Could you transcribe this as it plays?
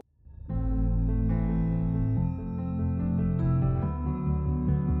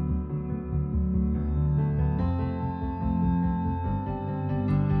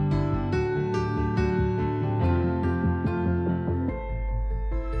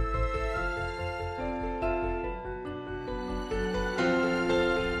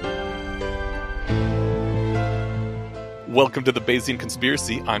Welcome to the Bayesian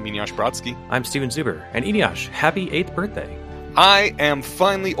Conspiracy. I'm Eneasz Brodsky. I'm Steven Zuber. And Eneasz, happy 8th birthday. I am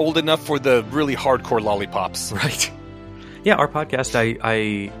finally old enough for the really hardcore lollipops. Right. Yeah, our podcast,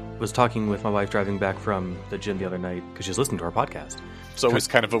 I was talking with my wife driving back from the gym the other night because she's listening to our podcast. So it's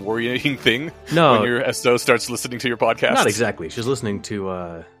kind of a worrying thing No, when your SO starts listening to your podcast? Not exactly. She's listening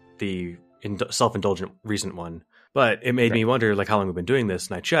to the self-indulgent recent one. But it made me wonder like how long we've been doing this,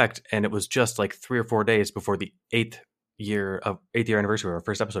 and I checked, and it was just like 3 or 4 days before the 8th year anniversary of our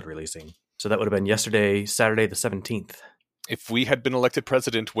first episode releasing. So that would have been yesterday, Saturday the 17th. If we had been elected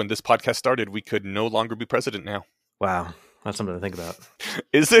president when this podcast started, we could no longer be president now. Wow, that's something to think about.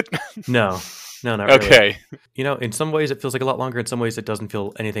 Is it? No, not really. Okay. You know, in some ways it feels like a lot longer. In some ways it doesn't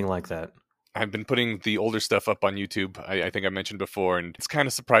feel anything like that. I've been putting the older stuff up on YouTube, I think I mentioned before, and it's kind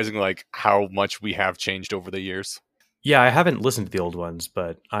of surprising like how much we have changed over the years. Yeah, I haven't listened to the old ones,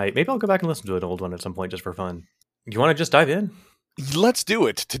 but maybe I'll go back and listen to an old one at some point just for fun. You want to just dive in? Let's do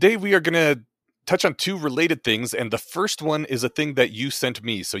it. Today we are going to touch on 2 related things, and the first one is a thing that you sent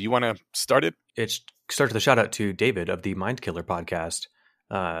me. So you want to start it? It starts with a shout out to David of the Mind Killer podcast.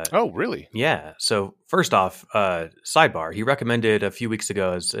 Oh, really? Yeah. So first off, sidebar, he recommended a few weeks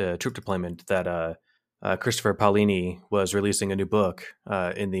ago as a troop deployment that Christopher Paolini was releasing a new book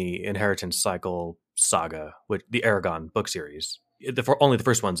in the Inheritance Cycle saga, with the Aragon book series. Only the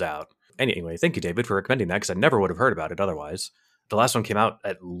first one's out. Anyway, thank you, David, for recommending that, because I never would have heard about it otherwise. The last one came out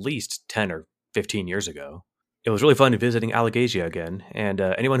at least 10 or 15 years ago. It was really fun visiting Allegasia again, and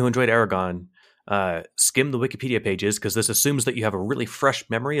anyone who enjoyed Aragon, skim the Wikipedia pages, because this assumes that you have a really fresh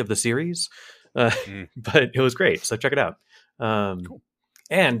memory of the series, but it was great, so check it out. Cool.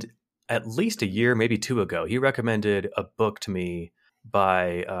 And at least a year, maybe 2 ago, he recommended a book to me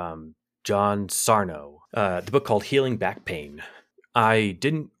by John Sarno, the book called Healing Back Pain. I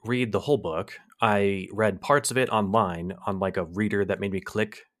didn't read the whole book. I read parts of it online on like a reader that made me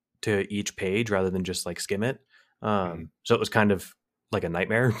click to each page rather than just like skim it. So it was kind of like a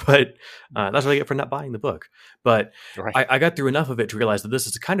nightmare, but that's what I get for not buying the book. But right. I got through enough of it to realize that this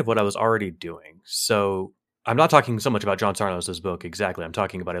is kind of what I was already doing. So I'm not talking so much about John Sarno's book exactly. I'm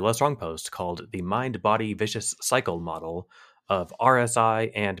talking about a less wrong post called The Mind-Body Vicious Cycle Model of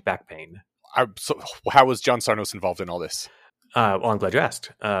RSI and Back Pain. So how was John Sarnos involved in all this? Well, I'm glad you asked.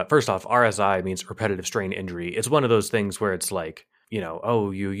 First off, RSI means repetitive strain injury. It's one of those things where it's like,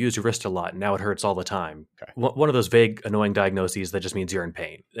 you use your wrist a lot and now it hurts all the time. Okay. One of those vague, annoying diagnoses that just means you're in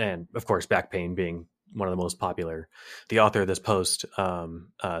pain. And of course, back pain being one of the most popular. The author of this post,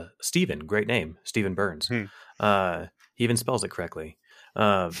 Stephen, great name, Stephen Burns. He even spells it correctly.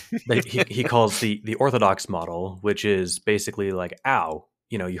 He calls the orthodox model, which is basically like, ow,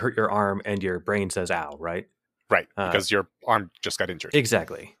 you hurt your arm and your brain says, ow, right? Right, because your arm just got injured.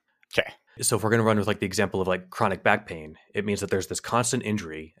 Exactly. Okay. So if we're going to run with like the example of like chronic back pain, it means that there's this constant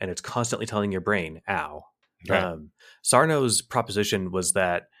injury and it's constantly telling your brain, ow. Right. Sarno's proposition was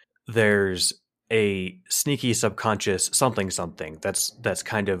that there's a sneaky subconscious something that's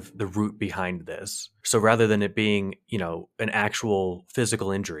kind of the root behind this. So rather than it being, an actual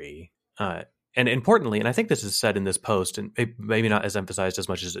physical injury, and importantly, and I think this is said in this post, and maybe not as emphasized as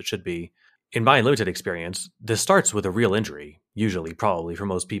much as it should be, in my limited experience, this starts with a real injury, usually, probably for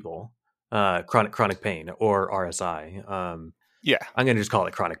most people, chronic pain or RSI. Yeah. I'm going to just call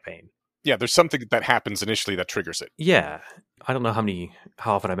it chronic pain. Yeah, there's something that happens initially that triggers it. Yeah. I don't know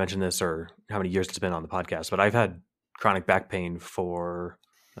how often I mention this or how many years it's been on the podcast, but I've had chronic back pain for...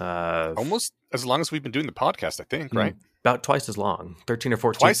 almost as long as we've been doing the podcast, I think, right? About twice as long. 13 or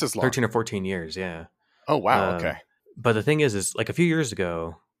 14. Twice as long. 13 or 14 years, yeah. Oh, wow, okay. But the thing is like a few years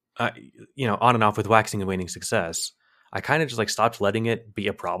ago, on and off with waxing and waning success, I kind of just like stopped letting it be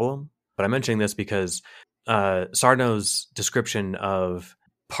a problem. But I'm mentioning this because Sarno's description of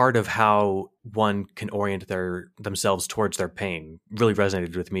part of how one can orient themselves towards their pain really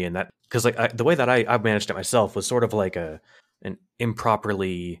resonated with me. And that, because like the way that I managed it myself was sort of like an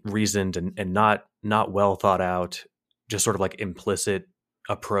improperly reasoned and not well thought out, just sort of like implicit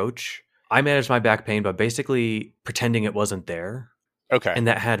approach. I managed my back pain by basically pretending it wasn't there. Okay. And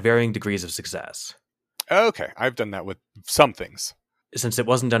that had varying degrees of success. Okay. I've done that with some things. Since it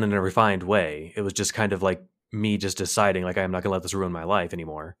wasn't done in a refined way, it was just kind of like me just deciding like I'm not going to let this ruin my life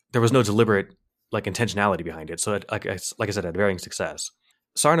anymore. There was no deliberate like intentionality behind it. So like I said, it had varying success.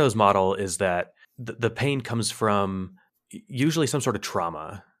 Sarno's model is that the pain comes from usually some sort of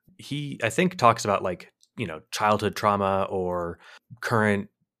trauma. He, I think, talks about like, childhood trauma or current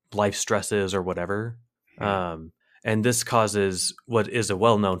life stresses or whatever. And this causes what is a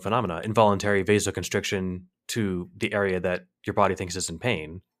well-known phenomenon, involuntary vasoconstriction to the area that your body thinks is in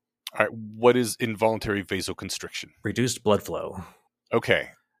pain. All right, what is involuntary vasoconstriction? Reduced blood flow. Okay,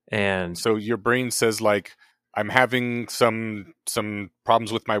 And so your brain says like, I'm having some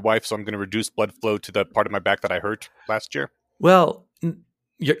problems with my wife, so I'm going to reduce blood flow to the part of my back that I hurt last year. well,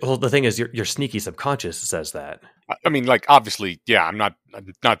 the thing is, your sneaky subconscious says that. I mean, like, obviously, yeah, I'm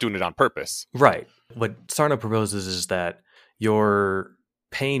not doing it on purpose. Right. What Sarno proposes is that your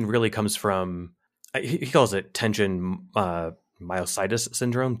pain really comes from, he calls it tension myositis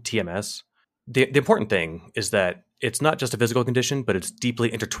syndrome, TMS. The important thing is that it's not just a physical condition, but it's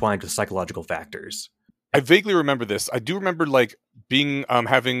deeply intertwined with psychological factors. I vaguely remember this. I do remember like being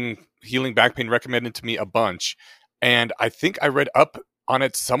having healing back pain recommended to me a bunch, and I think I read up on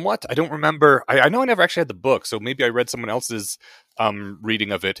it somewhat. I don't remember. I know I never actually had the book, so maybe I read someone else's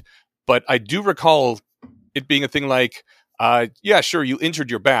reading of it. But I do recall it being a thing like, yeah, sure, you injured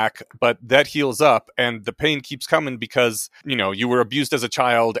your back, but that heals up, and the pain keeps coming because you were abused as a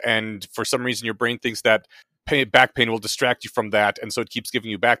child, and for some reason your brain thinks that back pain will distract you from that, and so it keeps giving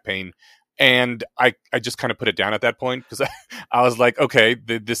you back pain. And I just kind of put it down at that point because I was like, okay,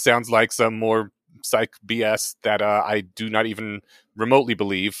 this sounds like some more psych BS that I do not even remotely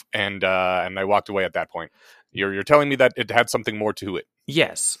believe, and I walked away at that point. You're telling me that it had something more to it.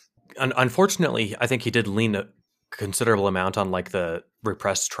 Yes. Unfortunately, I think he did lean a considerable amount on like the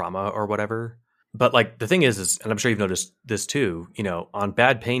repressed trauma or whatever. But like the thing is, and I'm sure you've noticed this too, on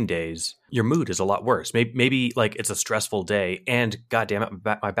bad pain days, your mood is a lot worse. Maybe like it's a stressful day and God damn it,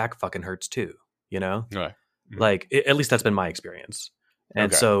 my back fucking hurts too, Right. Mm-hmm. Like at least that's been my experience.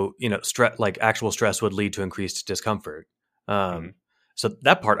 And so, like actual stress would lead to increased discomfort. So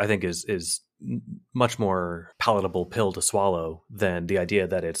that part I think is much more palatable pill to swallow than the idea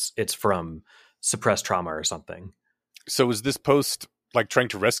that it's from suppressed trauma or something. So is this post like trying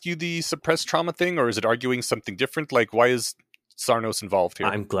to rescue the suppressed trauma thing, or is it arguing something different? Like, why is Sarnos involved here?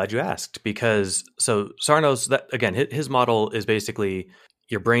 I'm glad you asked, because so Sarnos, that again, his model is basically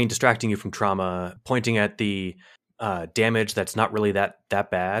your brain distracting you from trauma, pointing at the damage that's not really that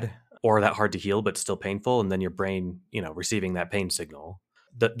bad or that hard to heal, but still painful, and then your brain, receiving that pain signal.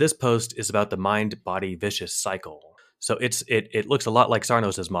 This post is about the mind-body vicious cycle. So it looks a lot like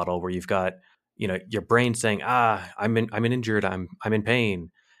Sarnos's model, where you've got your brain saying, I'm injured, I'm in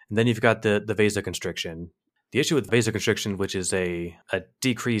pain. And then you've got the vasoconstriction. The issue with vasoconstriction, which is a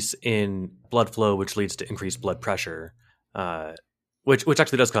decrease in blood flow, which leads to increased blood pressure, which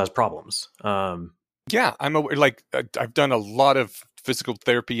actually does cause problems. Yeah, I'm aware. Like, I've done a lot of physical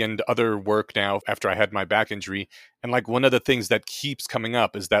therapy and other work now after I had my back injury. And like one of the things that keeps coming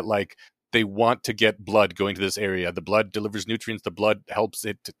up is that like they want to get blood going to this area. The blood delivers nutrients. The blood helps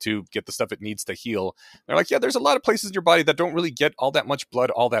it to get the stuff it needs to heal. They're like, yeah, there's a lot of places in your body that don't really get all that much blood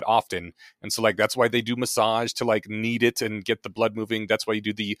all that often. And so like, that's why they do massage to like knead it and get the blood moving. That's why you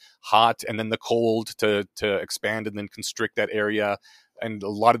do the hot and then the cold to expand and then constrict that area. And a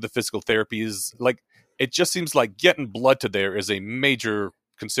lot of the physical therapy is like, it just seems like getting blood to there is a major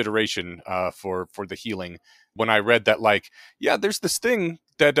consideration for the healing. When I read that, like, yeah, there's this thing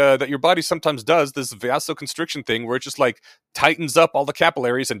that your body sometimes does, this vasoconstriction thing, where it just like tightens up all the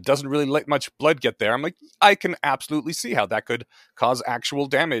capillaries and doesn't really let much blood get there. I'm like, I can absolutely see how that could cause actual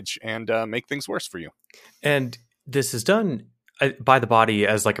damage and make things worse for you. And this is done by the body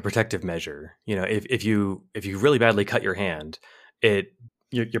as like a protective measure. If you really badly cut your hand,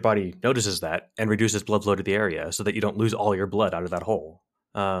 your body notices that and reduces blood flow to the area so that you don't lose all your blood out of that hole.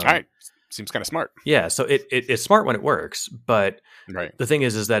 All right. Seems kind of smart. Yeah. So it's smart when it works, but right. The thing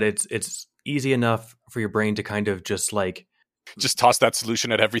is that it's easy enough for your brain to kind of just toss that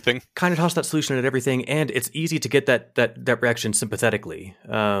solution at everything. And it's easy to get that reaction sympathetically.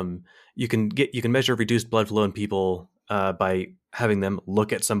 You can measure reduced blood flow in people by having them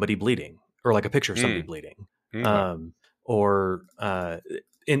look at somebody bleeding, or like a picture of somebody bleeding. Or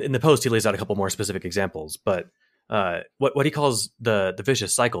in the post, he lays out a couple more specific examples, but what he calls the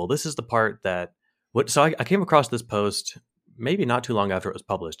vicious cycle. This is the part that so I came across this post maybe not too long after it was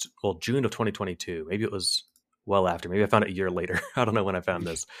published. Well, June of 2022. Maybe it was well after. Maybe I found it a year later. I don't know when I found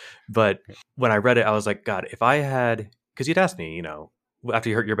this, but when I read it, I was like, God, if I had, because you'd asked me, after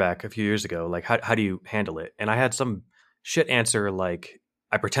you hurt your back a few years ago, like how do you handle it? And I had some shit answer like,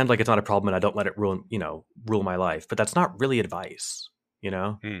 I pretend like it's not a problem and I don't let it rule my life. But that's not really advice,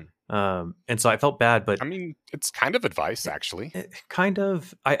 And so I felt bad, but I mean, it's kind of advice, actually. Kind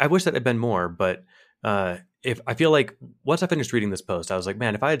of. I wish that had been more, but if I feel like once I finished reading this post, I was like,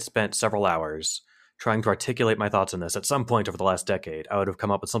 man, if I had spent several hours trying to articulate my thoughts on this at some point over the last decade, I would have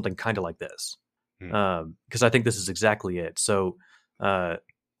come up with something kind of like this. Because I think this is exactly it. So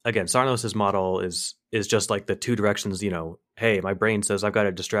again, Sarnos's model is just like the two directions, hey, my brain says I've got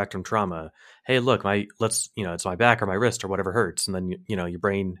to distract from trauma. Hey, look, it's my back or my wrist or whatever hurts. And then, your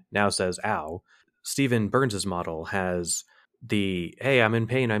brain now says, ow. Stephen Burns's model has the, hey, I'm in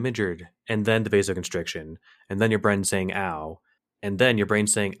pain, I'm injured. And then the vasoconstriction. And then your brain saying, ow. And then your brain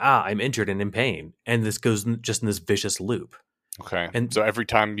saying, I'm injured and in pain. And this goes just in this vicious loop. Okay. And so every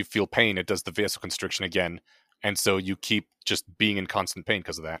time you feel pain, it does the vasoconstriction again. And so you keep just being in constant pain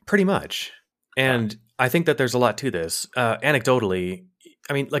because of that. pretty much. And I think that there's a lot to this. Anecdotally,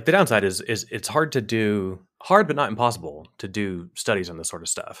 I mean, like the downside is it's hard but not impossible to do studies on this sort of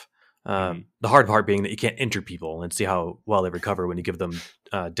stuff. The hard part being that you can't injure people and see how well they recover when you give them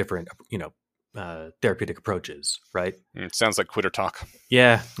different, therapeutic approaches, right? It sounds like quitter talk.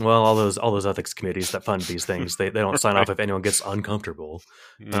 Yeah, well, all those ethics committees that fund these things, they don't sign off if anyone gets uncomfortable.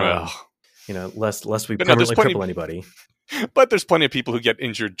 Lest we permanently cripple anybody. But there's plenty of people who get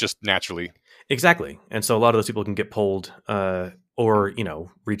injured just naturally. Exactly. And so a lot of those people can get pulled or,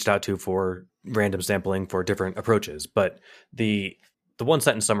 reached out to for random sampling for different approaches. But the one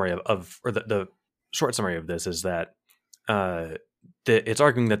sentence summary or the short summary of this is that it's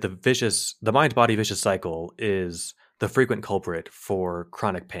arguing that the mind-body vicious cycle is the frequent culprit for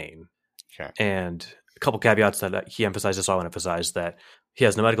chronic pain. Okay. And a couple caveats that he emphasizes, so I want to emphasize that he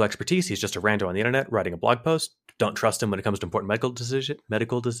has no medical expertise. He's just a rando on the internet writing a blog post. Don't trust him when it comes to important medical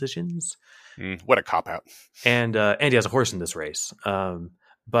decisions. What a cop-out. And he has a horse in this race.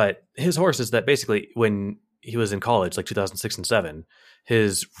 But his horse is that basically when he was in college, like 2006 and 2007,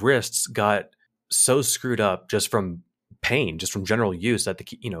 his wrists got so screwed up just from pain, just from general use at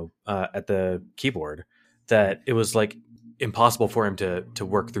the keyboard, that it was like impossible for him to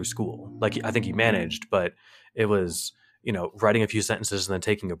work through school. Like I think he managed, but it was, writing a few sentences and then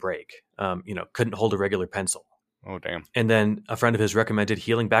taking a break. Couldn't hold a regular pencil. Oh, damn. And then a friend of his recommended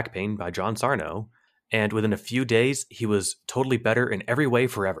Healing Back Pain by John Sarno. And within a few days, he was totally better in every way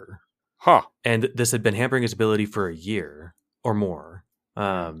forever. Huh. And this had been hampering his ability for a year or more.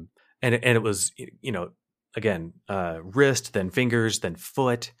 And it was, again, wrist, then fingers, then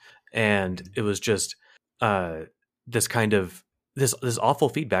foot. And it was just this kind of, this awful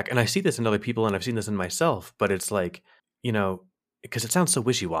feedback. And I see this in other people and I've seen this in myself, but it's like, because it sounds so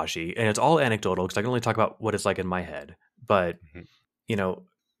wishy-washy and it's all anecdotal because I can only talk about what it's like in my head. But,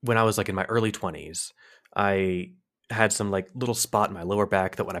 when I was like in my early 20s, I had some like little spot in my lower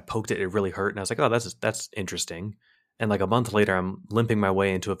back that when I poked it, it really hurt. And I was like, oh, that's interesting. And like a month later, I'm limping my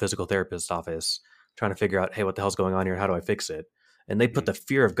way into a physical therapist's office trying to figure out, hey, what the hell's going on here? How do I fix it? And they put the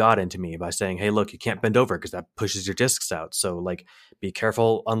fear of God into me by saying, hey, look, you can't bend over because that pushes your discs out. So like, be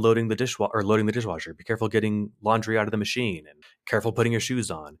careful unloading the dishwasher or loading the dishwasher. Be careful getting laundry out of the machine and careful putting your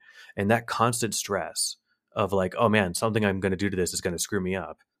shoes on. And that constant stress of like, oh man, something I'm going to do to this is going to screw me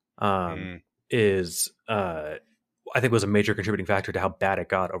up is, I think was a major contributing factor to how bad it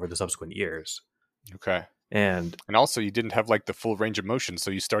got over the subsequent years. Okay. And also you didn't have like the full range of motion, so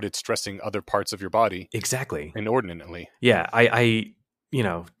you started stressing other parts of your body. Exactly. Inordinately. Yeah. I think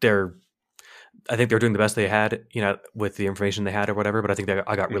they were doing the best they had, with the information they had or whatever, but I think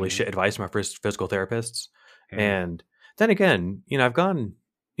I got really shit advice from my first physical therapists. And then again, I've gone,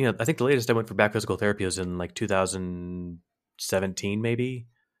 I think the latest I went for back physical therapy was in like 2017 maybe.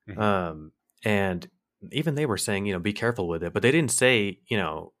 And even they were saying, be careful with it, but they didn't say,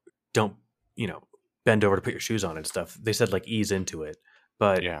 don't, bend over to put your shoes on and stuff. They said like ease into it.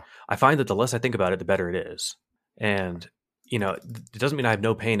 But yeah. I find that the less I think about it, the better it is. And, it doesn't mean I have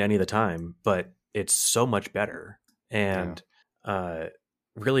no pain any of the time, but it's so much better. And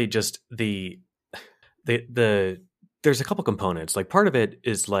really just the there's a couple components. Like part of it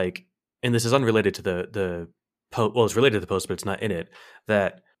is like, and this is unrelated to it's related to the post, but it's not in it,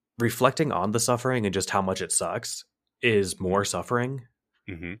 that reflecting on the suffering and just how much it sucks is more suffering.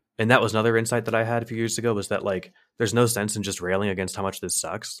 And that was another insight that I had a few years ago, was that like, there's no sense in just railing against how much this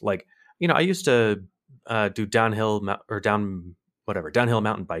sucks. Like, I used to do downhill mountain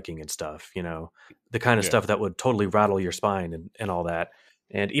biking and stuff, the kind of stuff that would totally rattle your spine and all that.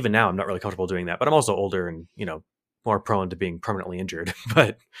 And even now I'm not really comfortable doing that, but I'm also older and, more prone to being permanently injured.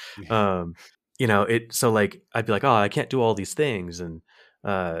 But, so like, I'd be like, oh, I can't do all these things. And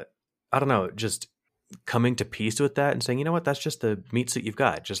I don't know, just coming to peace with that and saying, you know what, that's just the meat suit you've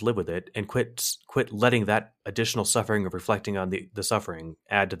got. Just live with it and quit letting that additional suffering of reflecting on the suffering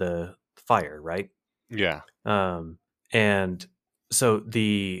add to the fire, right? Yeah. And so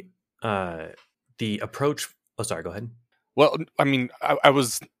the approach. Oh, sorry. Go ahead. Well, I mean, I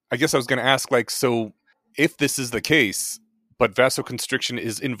guess I was going to ask, like, so if this is the case, but vasoconstriction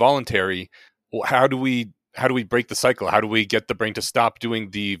is involuntary, well, how do we how do we break the cycle? How do we get the brain to stop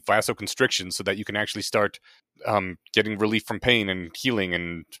doing the vasoconstriction so that you can actually start getting relief from pain and healing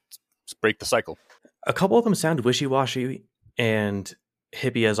and break the cycle? A couple of them sound wishy-washy and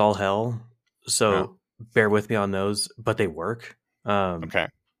hippie as all hell, so bear with me on those, but they work. Okay.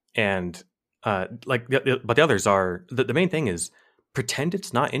 And but the others are, the main thing is pretend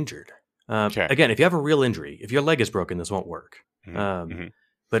it's not injured. Okay. Again, if you have a real injury, if your leg is broken, this won't work. Mm-hmm.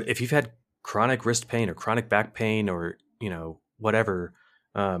 But if you've had chronic wrist pain or chronic back pain or, whatever,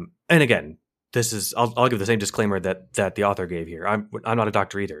 and again, this is, I'll give the same disclaimer that the author gave here. I'm not a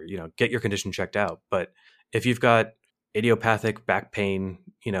doctor either. Get your condition checked out. But if you've got idiopathic back pain,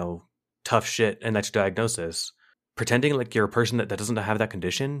 tough shit, and that's your diagnosis, pretending like you're a person that doesn't have that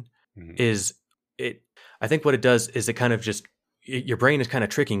condition is it. I think what it does is it kind of just, your brain is kind of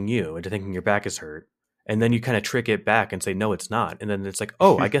tricking you into thinking your back is hurt. And then you kind of trick it back and say, no, it's not. And then it's like,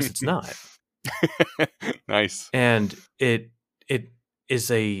 oh, I guess it's not. Nice. And it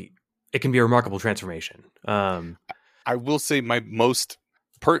can be a remarkable transformation. I will say my most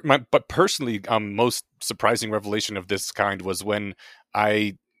surprising revelation of this kind was when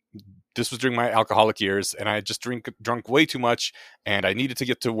this was during my alcoholic years, and I had just drunk way too much, and I needed to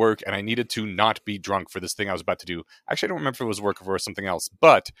get to work, and I needed to not be drunk for this thing I was about to do. Actually, I don't remember if it was work or something else,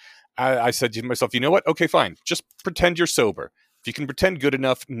 but I said to myself, you know what? Okay, fine. Just pretend you're sober. If you can pretend good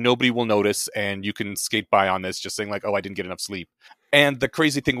enough, nobody will notice, and you can skate by on this, just saying like, oh, I didn't get enough sleep. And the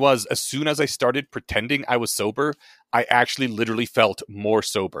crazy thing was, as soon as I started pretending I was sober, I actually literally felt more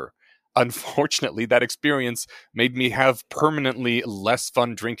sober. Unfortunately, that experience made me have permanently less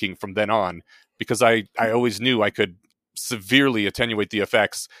fun drinking from then on, because I always knew I could severely attenuate the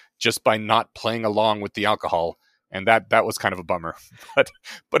effects just by not playing along with the alcohol. And that was kind of a bummer.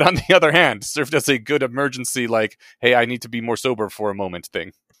 But on the other hand, served as a good emergency, like, hey, I need to be more sober for a moment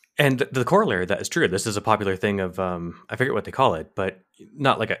thing. And the corollary of that is true. This is a popular thing of, I forget what they call it, but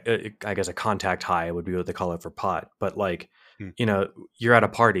not like I guess a contact high would be what they call it for pot. But like, you're at a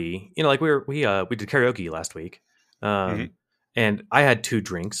party, like we did karaoke last week. And I had 2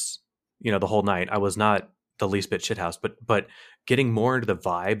 drinks, the whole night. I was not the least bit shithouse, but getting more into the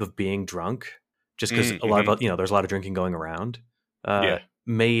vibe of being drunk, just because a lot of, there's a lot of drinking going around,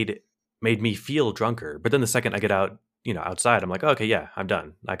 made me feel drunker. But then the second I get out, outside, I'm like, oh, okay, yeah, I'm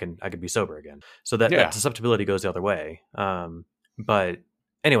done. I can be sober again. So that susceptibility goes the other way. But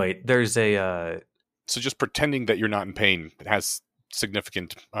anyway, there's so just pretending that you're not in pain has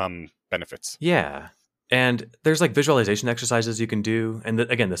significant benefits. Yeah. And there's like visualization exercises you can do. And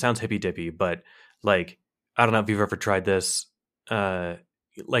again, this sounds hippy dippy, but like, I don't know if you've ever tried this.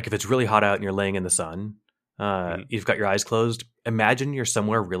 Like if it's really hot out and you're laying in the sun, you've got your eyes closed. Imagine you're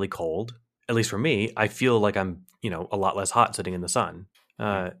somewhere really cold. At least for me, I feel like I'm, a lot less hot sitting in the sun.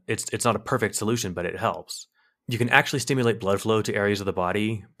 It's not a perfect solution, but it helps. You can actually stimulate blood flow to areas of the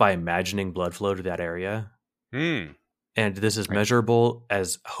body by imagining blood flow to that area. And this is measurable,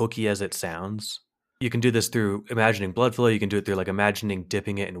 as hokey as it sounds. You can do this through imagining blood flow. You can do it through like imagining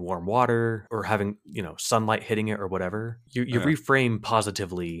dipping it in warm water or having, sunlight hitting it or whatever. You reframe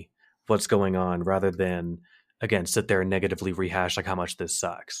positively what's going on rather than, again, sit there and negatively rehash like how much this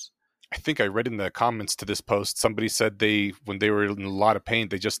sucks. I think I read in the comments to this post, somebody said when they were in a lot of pain,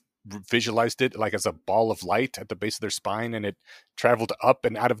 they just visualized it like as a ball of light at the base of their spine, and it traveled up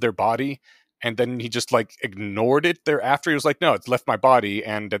and out of their body. And then he just like ignored it thereafter. He was like, no, it's left my body.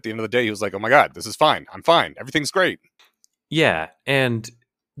 And at the end of the day, he was like, oh my God, this is fine. I'm fine. Everything's great. Yeah. And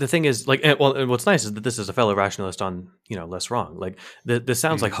the thing is, like, and what's nice is that this is a fellow rationalist on, less wrong. Like this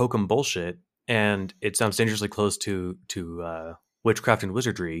sounds like hokum bullshit, and it sounds dangerously close to witchcraft and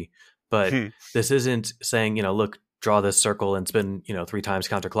wizardry. But this isn't saying, look, draw this circle and spin, 3 times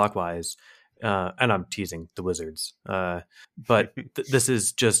counterclockwise. And I'm teasing the wizards. But this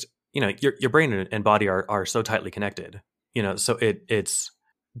is just, your brain and body are so tightly connected, so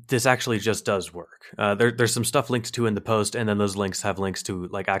this actually just does work. There's some stuff linked to in the post, and then those links have links to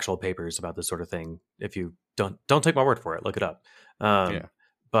like actual papers about this sort of thing. If you don't take my word for it, look it up.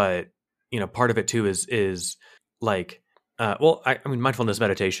 But part of it too is like, I mean, mindfulness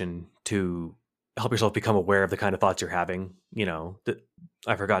meditation to help yourself become aware of the kind of thoughts you're having.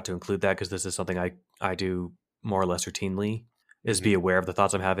 I forgot to include that because this is something I do more or less routinely, is be aware of the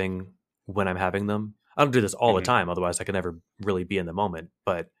thoughts I'm having when I'm having them. I don't do this all the time, otherwise I can never really be in the moment.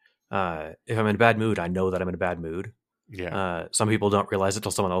 But if I'm in a bad mood, I know that I'm in a bad mood. Yeah. Some people don't realize it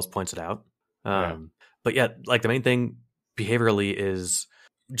till someone else points it out. But yeah, like the main thing behaviorally is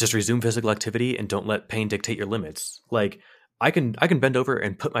just resume physical activity and don't let pain dictate your limits. Like I can bend over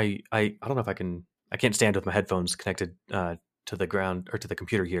and put I don't know if I can't stand with my headphones connected to the ground or to the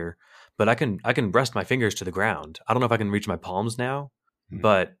computer here, but I can rest my fingers to the ground. I don't know if I can reach my palms now,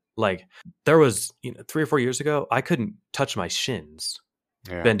 but like there was 3 or 4 years ago, I couldn't touch my shins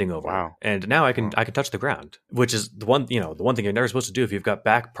Yeah. bending over, Wow. and now I can Wow. I can touch the ground, which is the one thing you're never supposed to do if you've got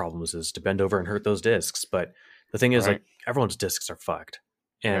back problems is to bend over and hurt those discs. But the thing is, Right. like, everyone's discs are fucked,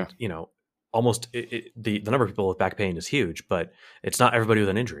 Yeah. and almost the number of people with back pain is huge, but it's not everybody with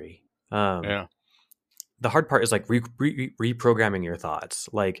an injury. Yeah. The hard part is like reprogramming your thoughts,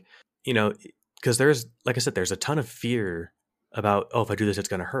 like because there's, like I said, there's a ton of fear about, oh, if I do this it's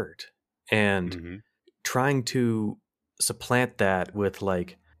going to hurt, and Hmm. trying to supplant that with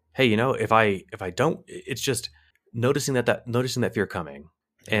like, hey, if I don't, it's just noticing that fear coming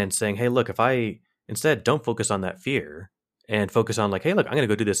Yeah. and saying, hey, look, if I instead don't focus on that fear and focus on like, hey, look, I'm going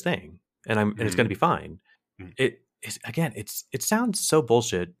to go do this thing, and it's going to Hmm. be fine. Mhm. It sounds so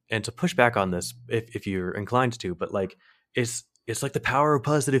bullshit, and to push back on this if you're inclined to, but like it's like the power of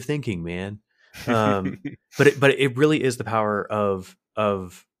positive thinking, man. But it really is the power of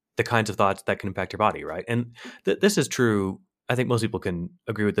the kinds of thoughts that can impact your body, right? And this is true. I think most people can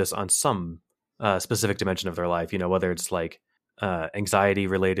agree with this on some specific dimension of their life. Whether it's like anxiety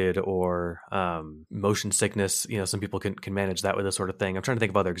related or motion sickness. Some people can manage that with this sort of thing. I'm trying to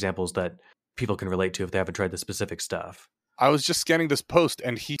think of other examples that people can relate to if they haven't tried the specific stuff. I was just scanning this post,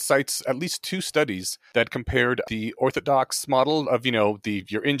 and he cites at least 2 studies that compared the orthodox model of,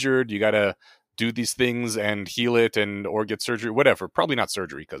 you're injured, you gotta do these things and heal it, and or get surgery, whatever. Probably not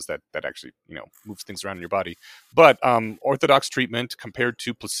surgery, because that actually moves things around in your body. But orthodox treatment compared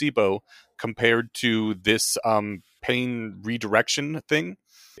to placebo, compared to this pain redirection thing.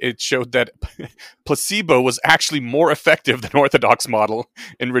 It showed that placebo was actually more effective than orthodox model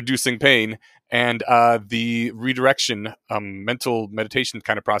in reducing pain, and the redirection mental meditation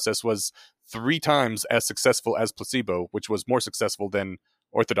kind of process was 3 times as successful as placebo, which was more successful than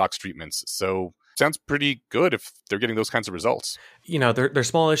orthodox treatments. So sounds pretty good if they're getting those kinds of results. They're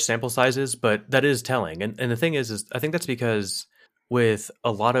smallish sample sizes, but that is telling. And the thing is I think that's because with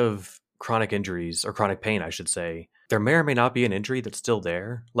a lot of chronic injuries, or chronic pain, I should say, there may or may not be an injury that's still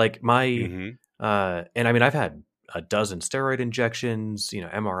there. Like my, Mm-hmm. and I mean, I've had a dozen steroid injections,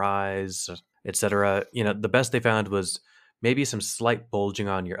 MRIs, etc. The best they found was maybe some slight bulging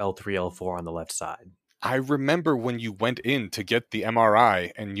on your L3, L4 on the left side. I remember when you went in to get the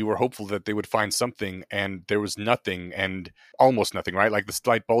MRI and you were hopeful that they would find something, and there was nothing, and almost nothing, right? Like the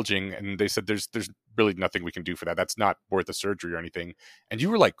slight bulging, and they said there's really nothing we can do for that. That's not worth a surgery or anything. And you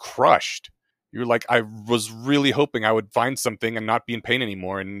were like crushed. You were like, I was really hoping I would find something and not be in pain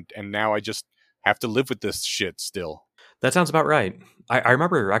anymore, and now I just have to live with this shit still. That sounds about right. I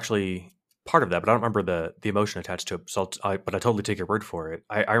remember actually part of that, but I don't remember the emotion attached to it. So but I totally take your word for it.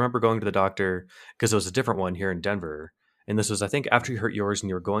 I remember going to the doctor because it was a different one here in Denver. And this was, I think, after you hurt yours and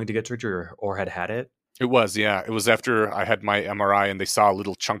you were going to get surgery, or had it. It was, yeah. It was after I had my MRI and they saw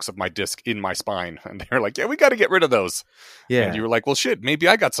little chunks of my disc in my spine. And they were like, yeah, we got to get rid of those. Yeah. And you were like, well, shit, maybe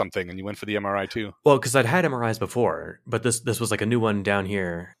I got something. And you went for the MRI too. Well, because I'd had MRIs before, but this was like a new one down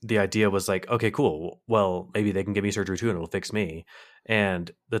here. The idea was like, okay, cool. Well, maybe they can give me surgery too and it'll fix me.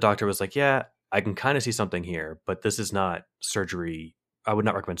 And the doctor was like, yeah, I can kind of see something here, but this is not surgery. I would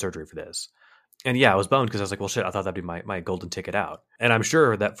not recommend surgery for this. And yeah, I was bummed because I was like, well, shit, I thought that'd be my golden ticket out. And I'm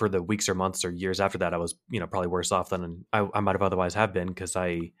sure that for the weeks or months or years after that, I was, probably worse off than I might have otherwise have been, because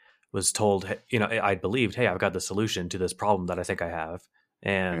I was told, I believed, hey, I've got the solution to this problem that I think I have.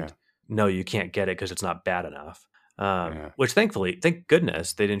 And no, you can't get it because it's not bad enough. Which thank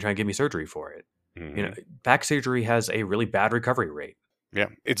goodness, they didn't try and give me surgery for it. Mm-hmm. Back surgery has a really bad recovery rate. Yeah,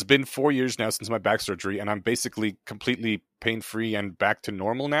 it's been 4 years now since my back surgery, and I'm basically completely pain-free and back to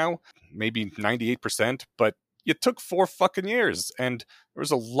normal now, maybe 98%, but it took 4 fucking years, and there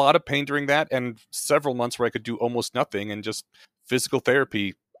was a lot of pain during that, and several months where I could do almost nothing, and just physical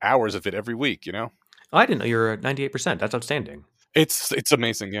therapy, hours of it every week, I didn't know you were at 98%. That's outstanding. It's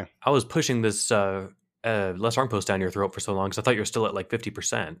amazing, yeah. I was pushing this less arm post down your throat for so long because I thought you were still at like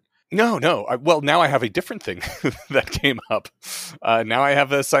 50%. No. Well, now I have a different thing that came up. Now I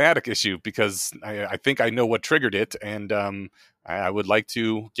have a sciatic issue because I think I know what triggered it, and I would like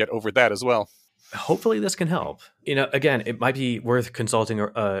to get over that as well. Hopefully this can help. Again, it might be worth consulting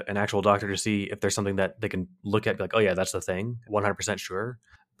an actual doctor to see if there's something that they can look at, be like, oh yeah, that's the thing, 100% sure.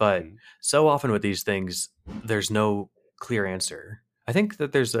 But so often with these things, there's no clear answer. I think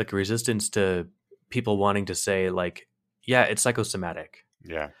that there's like a resistance to people wanting to say like, yeah, it's psychosomatic.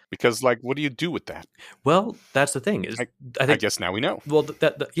 Yeah, because like, what do you do with that? Well, that's the thing. I guess now we know. Well,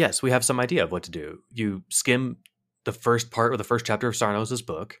 yes, we have some idea of what to do. You skim the first part or the first chapter of Sarnos's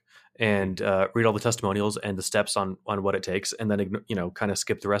book, and read all the testimonials and the steps on what it takes, and then kind of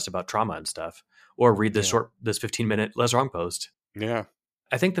skip the rest about trauma and stuff, or read Yeah. this 15-minute Les Wrong post. Yeah.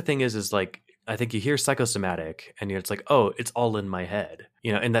 I think the thing is like, I think you hear psychosomatic and it's like, oh, it's all in my head,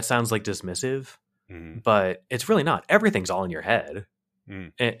 and that sounds like dismissive, Mm. but it's really not. Everything's all in your head.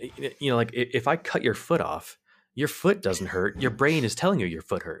 Mm. And like if I cut your foot off, your foot doesn't hurt. Your brain is telling you your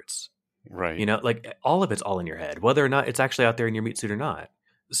foot hurts. Right. Like all of it's all in your head, whether or not it's actually out there in your meat suit or not.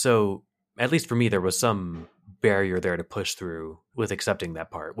 So at least for me, there was some barrier there to push through with accepting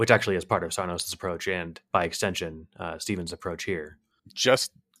that part, which actually is part of Sarnos' approach and by extension, Stephen's approach here.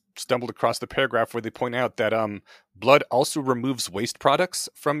 Just stumbled across the paragraph where they point out that blood also removes waste products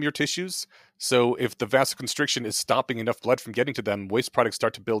from your tissues. So if the vasoconstriction is stopping enough blood from getting to them, waste products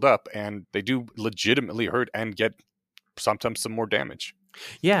start to build up, and they do legitimately hurt and get sometimes some more damage.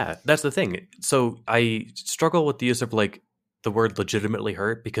 Yeah, that's the thing. So I struggle with the use of like the word legitimately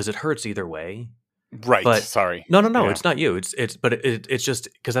hurt because it hurts either way. Right. But sorry. No, Yeah. it's not you. It's just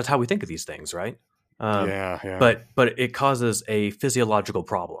because that's how we think of these things, right? Yeah. But it causes a physiological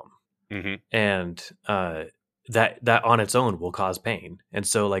problem, Mm-hmm. and that on its own will cause pain. And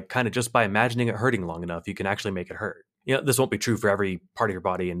so, like, kind of just by imagining it hurting long enough, you can actually make it hurt. This won't be true for every part of your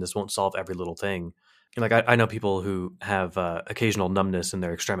body, and this won't solve every little thing. Like, I know people who have occasional numbness in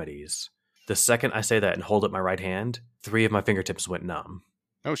their extremities. The second I say that and hold up my right hand, 3 of my fingertips went numb.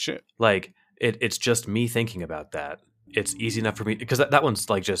 Oh shit! Like, it's just me thinking about that. It's easy enough for me because that one's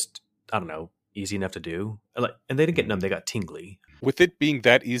like just, I don't know, easy enough to do. Like, and they didn't get numb; they got tingly. With it being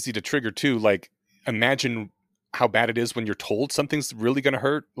that easy to trigger too, like imagine how bad it is when you're told something's really going to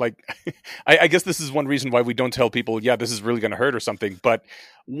hurt. Like, I guess this is one reason why we don't tell people, yeah, this is really going to hurt or something. But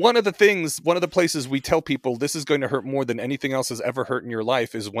one of the places we tell people this is going to hurt more than anything else has ever hurt in your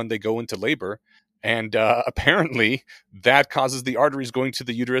life is when they go into labor. And apparently that causes the arteries going to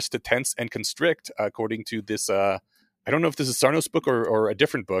the uterus to tense and constrict, according to this, I don't know if this is Sarno's book or a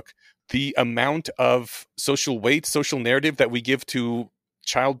different book. The amount of social weight, social narrative that we give to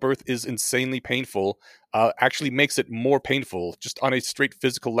childbirth is insanely painful, actually makes it more painful just on a straight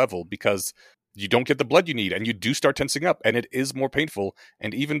physical level, because you don't get the blood you need and you do start tensing up, and it is more painful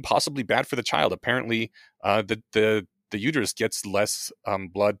and even possibly bad for the child. Apparently the uterus gets less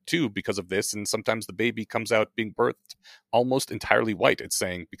blood too because of this, and sometimes the baby comes out being birthed almost entirely white, it's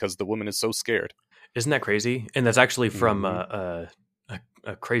saying, because the woman is so scared. Isn't that crazy? And that's actually from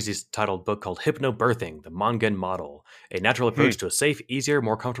a crazy titled book called Hypnobirthing, the Mongan Model, a natural approach to a safe, easier,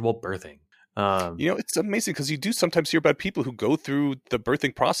 more comfortable birthing. It's amazing because you do sometimes hear about people who go through the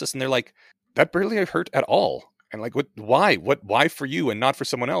birthing process and they're like, that barely hurt at all. And like, why for you and not for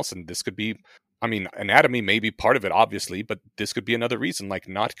someone else? And this could be, I mean, anatomy may be part of it, obviously, but this could be another reason, like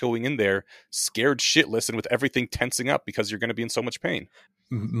not going in there scared shitless and with everything tensing up because you're going to be in so much pain.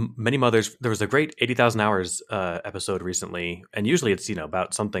 Many mothers, there was a great 80,000 Hours episode recently, and usually it's,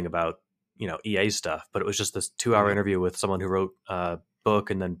 about something about, EA stuff, but it was just this 2-hour interview with someone who wrote a book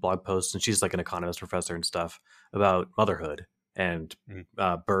and then blog posts, and she's like an economist professor and stuff about motherhood and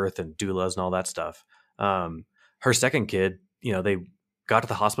birth and doulas and all that stuff. Her second kid, they got to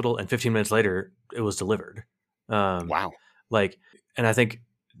the hospital and 15 minutes later it was delivered. Wow. Like, and I think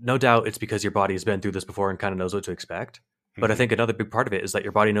no doubt it's because your body has been through this before and kind of knows what to expect. But I think another big part of it is that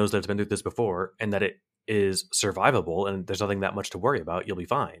your body knows that it's been through this before and that it is survivable and there's nothing that much to worry about. You'll be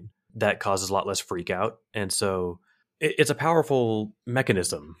fine. That causes a lot less freak out. And so it's a powerful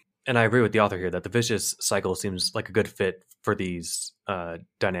mechanism. And I agree with the author here that the vicious cycle seems like a good fit for these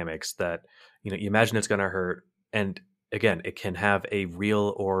dynamics that, you imagine it's going to hurt. And again, it can have a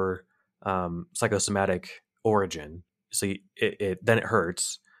real or psychosomatic origin. So then it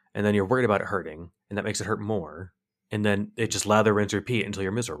hurts, and then you're worried about it hurting, and that makes it hurt more. And then it just lather, rinse, repeat until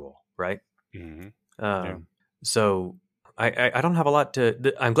you're miserable, right? So I don't have a lot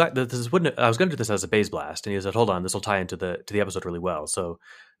to. I'm glad that this wouldn't. I was going to do this as a base blast, and he said, "Hold on, this will tie into the episode really well." So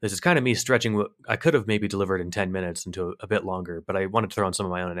this is kind of me stretching what I could have maybe delivered in 10 minutes into a bit longer, but I wanted to throw in some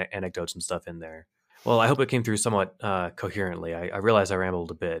of my own anecdotes and stuff in there. Well, I hope it came through somewhat coherently. I realize I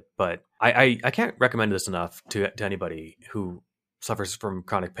rambled a bit, but I can't recommend this enough to anybody who suffers from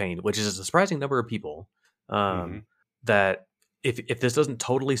chronic pain, which is a surprising number of people. That if this doesn't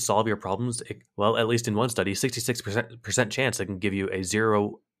totally solve your problems, at least in one study, 66% chance it can give you a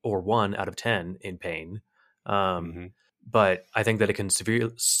 0 or 1 out of 10 in pain. But I think that it can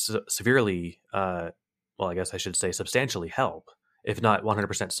severely, I guess I should say substantially help, if not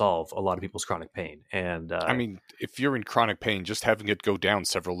 100% solve, a lot of people's chronic pain. And I mean, if you're in chronic pain, just having it go down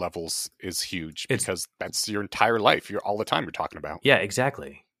several levels is huge, because that's your entire life. You're all the time you're talking about. Yeah,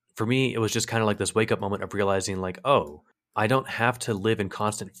 exactly. For me, it was just kind of like this wake up moment of realizing like, oh, I don't have to live in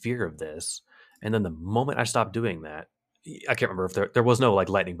constant fear of this. And then the moment I stopped doing that, I can't remember if there was no like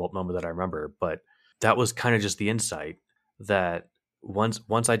lightning bolt moment that I remember, but that was kind of just the insight that once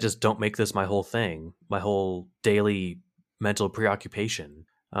I just don't make this my whole thing, my whole daily mental preoccupation,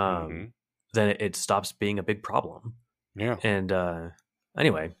 Mm-hmm. then it stops being a big problem. Yeah. And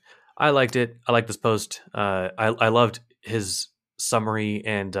anyway, I liked it. I liked this post. I loved his summary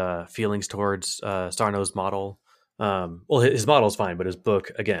and feelings towards Sarno's model. Well, his model is fine, but his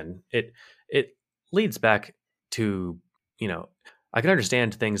book again, it leads back to, you know, I can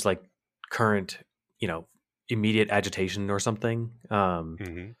understand things like current, you know, immediate agitation or something.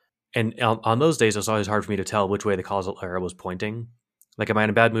 Mm-hmm. And on those days, it was always hard for me to tell which way the causal arrow was pointing. Like, am I in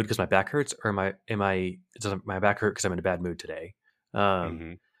a bad mood because my back hurts, or does my back hurt because I'm in a bad mood today? Um,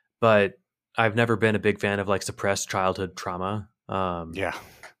 Mm-hmm. but I've never been a big fan of like suppressed childhood trauma. Yeah.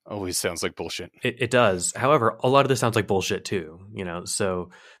 Always sounds like bullshit. It does. However, a lot of this sounds like bullshit too. You know, so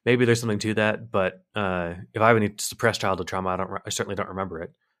maybe there's something to that. But if I have any suppressed childhood trauma, I certainly don't remember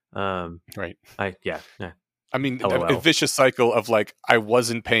it. Right. I mean, a LOL. vicious cycle of like I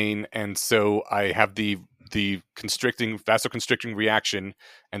was in pain, and so I have the constricting vasoconstricting reaction,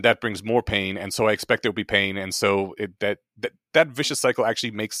 and that brings more pain, and so I expect there will be pain, and so that vicious cycle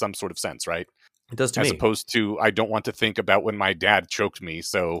actually makes some sort of sense, right? It does to As me. opposed to I don't want to think about when my dad choked me,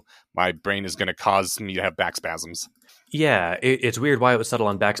 so my brain is going to cause me to have back spasms. Yeah, it's weird why it would settle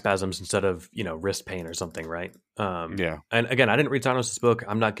on back spasms instead of, you know, wrist pain or something, right? Yeah. And again, I didn't read Thanos' book.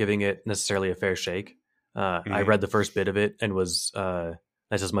 I'm not giving it necessarily a fair shake. I Hmm. read the first bit of it and was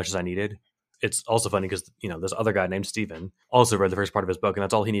that's as much as I needed. It's also funny because, you know, this other guy named Steven also read the first part of his book, and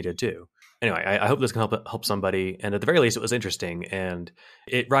that's all he needed too. Anyway, I hope this can help somebody, and at the very least, it was interesting, and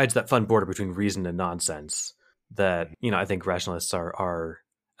it rides that fun border between reason and nonsense that, you know, I think rationalists are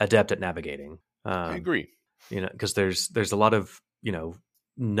adept at navigating. I Um, agree. you know, because there's a lot of, you know,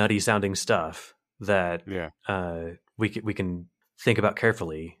 nutty sounding stuff that Yeah. we can think about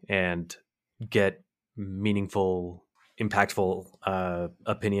carefully and get meaningful, impactful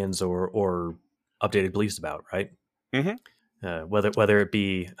opinions or updated beliefs about, right? Hmm. Whether it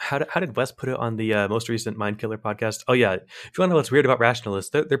be how did Wes put it on the most recent Mind Killer podcast? Oh yeah, if you want to know what's weird about rationalists,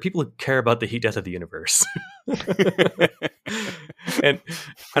 they're people who care about the heat death of the universe. and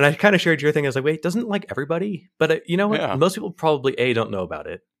and I kind of shared your thing. I was like, wait, doesn't like everybody? But you know what? Yeah. Most people probably don't know about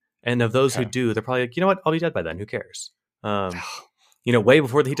it, and of those who Okay. do, they're probably like, you know what? I'll be dead by then. Who cares? You know, way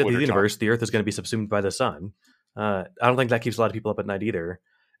before the heat death of the Quitter talk. universe, the Earth is going to be subsumed by the sun. I don't think that keeps a lot of people up at night either,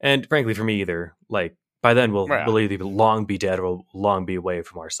 and frankly, for me either. Like by then, Yeah. we'll either long be dead or we'll long be away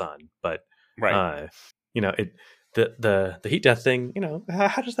from our sun. But Right. uh, you know, it the heat death thing. You know,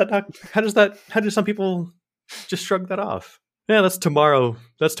 how does that not? How do some people just shrug that off? Yeah, that's tomorrow.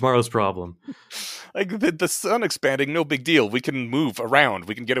 That's tomorrow's problem. Like the sun expanding, no big deal. We can move around.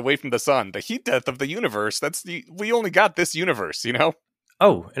 We can get away from the sun. The heat death of the universe. We only got this universe, you know.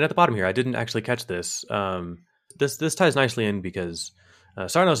 Oh, and at the bottom here, I didn't actually catch this. This ties nicely in because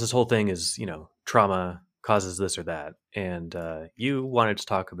Sarnos' whole thing is, you know, trauma causes this or that, and you wanted to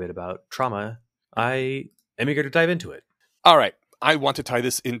talk a bit about trauma. I am eager to dive into it. All right. I want to tie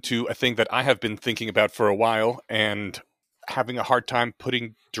this into a thing that I have been thinking about for a while and having a hard time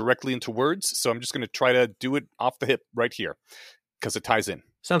putting directly into words. So I'm just going to try to do it off the hip right here because it ties in.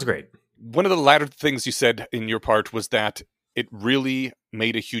 Sounds great. One of the latter things you said in your part was that it really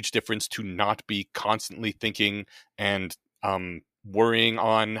made a huge difference to not be constantly thinking and worrying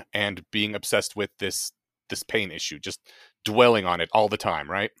on and being obsessed with this pain issue, just dwelling on it all the time,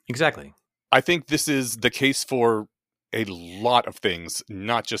 right? Exactly. I think this is the case for a lot of things,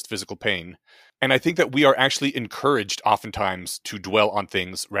 not just physical pain. And I think that we are actually encouraged oftentimes to dwell on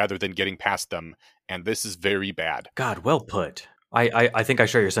things rather than getting past them. And this is very bad. God, well put. I think I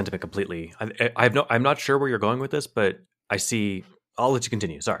share your sentiment completely. I'm not sure where you're going with this, but I see. I'll let you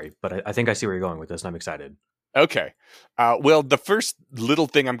continue. Sorry, but I think I see where you're going with this, and I'm excited. Okay. Well, the first little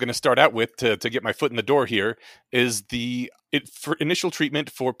thing I'm going to start out with to get my foot in the door here is for initial treatment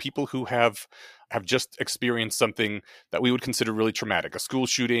for people who have just experienced something that we would consider really traumatic, a school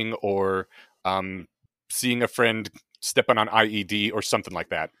shooting or seeing a friend step on an IED or something like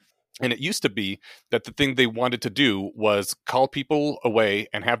that. And it used to be that the thing they wanted to do was call people away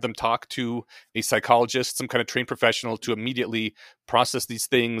and have them talk to a psychologist, some kind of trained professional to immediately process these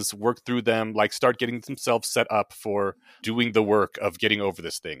things, work through them, like start getting themselves set up for doing the work of getting over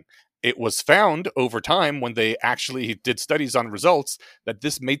this thing. It was found over time when they actually did studies on results that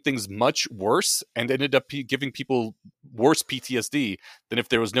this made things much worse and ended up giving people worse PTSD than if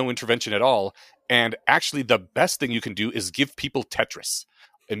there was no intervention at all. And actually, the best thing you can do is give people Tetris.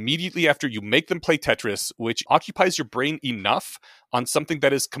 immediately after you make them play Tetris, which occupies your brain enough on something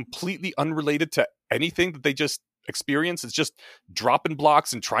that is completely unrelated to anything that they just experience. It's just dropping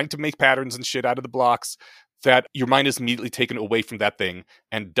blocks and trying to make patterns and shit out of the blocks, that your mind is immediately taken away from that thing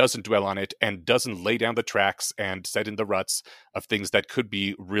and doesn't dwell on it and doesn't lay down the tracks and set in the ruts of things that could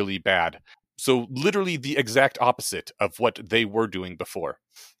be really bad. So literally the exact opposite of what they were doing before.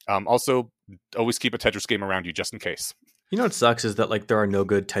 Also, always keep a Tetris game around you just in case. You know what sucks is that like there are no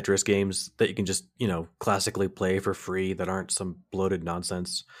good Tetris games that you can just, classically play for free that aren't some bloated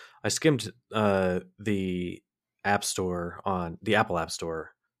nonsense. I skimmed the App Store on the Apple App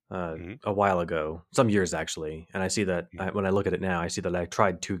Store a while ago, some years actually, and I see that when I look at it now, I see that I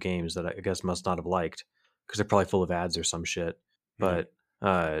tried 2 games that I guess must not have liked because they're probably full of ads or some shit. But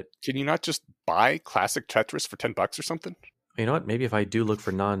can you not just buy classic Tetris for $10 or something? You know what? Maybe if I do look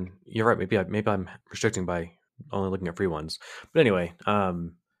for you're right. Maybe I'm restricting by only looking at free ones. But anyway,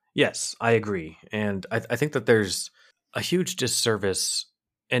 yes, I agree, and I think that there's a huge disservice,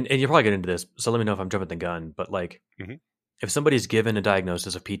 and you're probably getting into this, so let me know if I'm jumping the gun. But like, if somebody's given a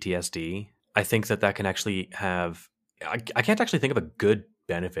diagnosis of PTSD, I think that can actually have. I can't actually think of a good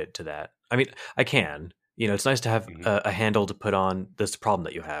benefit to that. I mean, I can. It's nice to have a handle to put on this problem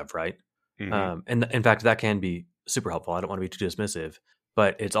that you have, right? And in fact, that can be super helpful. I don't want to be too dismissive,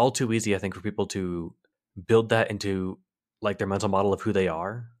 but it's all too easy, I think, for people to build that into like their mental model of who they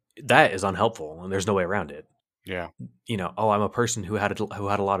are. That is unhelpful, and there's no way around it. Yeah. I'm a person who had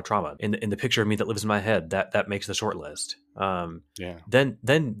a lot of trauma. In the picture of me that lives in my head, that makes the short list. Then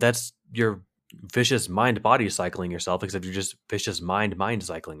that's your vicious mind body cycling yourself, except you're just vicious mind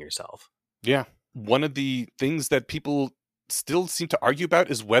cycling yourself. Yeah. One of the things that people still seem to argue about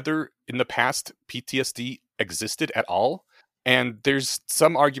is whether in the past PTSD existed at all. And there's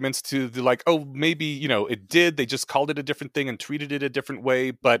some arguments to the like, oh, maybe, it did. They just called it a different thing and treated it a different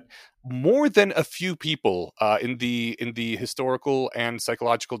way. But more than a few people in the historical and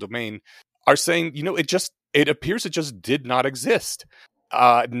psychological domain are saying, it appears it just did not exist.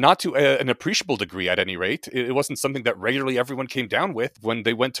 Not to an appreciable degree, at any rate. It wasn't something that regularly everyone came down with when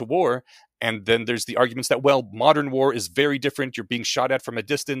they went to war. And then there's the arguments that, well, modern war is very different. You're being shot at from a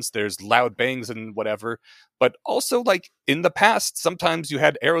distance. There's loud bangs and whatever. But also, like, in the past, sometimes you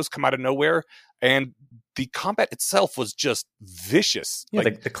had arrows come out of nowhere, and the combat itself was just vicious. Yeah,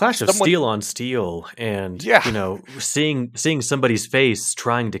 like the clash of steel on steel, and seeing somebody's face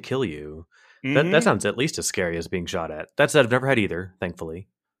trying to kill you. That sounds at least as scary as being shot at. That said, I've never had either, thankfully.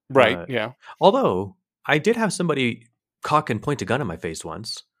 Right, yeah. Although, I did have somebody cock and point a gun at my face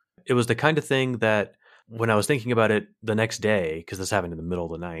once. It was the kind of thing that, when I was thinking about it the next day, because this happened in the middle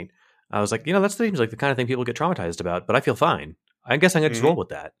of the night, I was like, that seems like the kind of thing people get traumatized about, but I feel fine. I guess I'm going to just roll with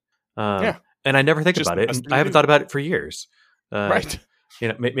that. And I never think about it. And I haven't thought about it for years. Right.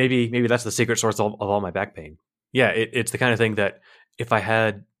 Maybe that's the secret source of all my back pain. Yeah, it's the kind of thing that if I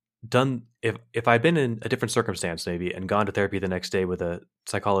had done, if I'd been in a different circumstance maybe and gone to therapy the next day with a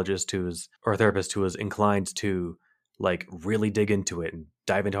psychologist or a therapist who was inclined to like really dig into it and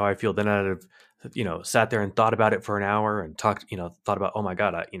dive into how I feel, then I'd have, sat there and thought about it for an hour and thought about, oh my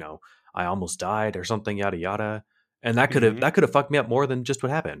God, I almost died or something, yada, yada. And that could have fucked me up more than just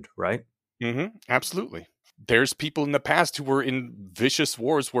what happened. Right. Absolutely. There's people in the past who were in vicious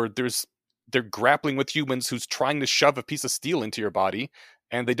wars where they're grappling with humans who's trying to shove a piece of steel into your body,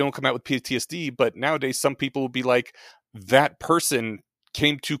 and they don't come out with PTSD. But nowadays, some people will be like, that person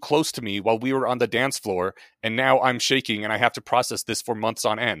came too close to me while we were on the dance floor, and now I'm shaking and I have to process this for months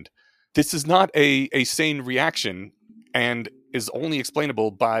on end. This is not a sane reaction, and is only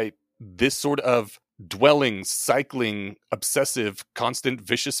explainable by this sort of dwelling, cycling, obsessive, constant,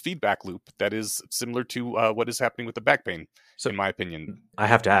 vicious feedback loop that is similar to what is happening with the back pain, in my opinion. I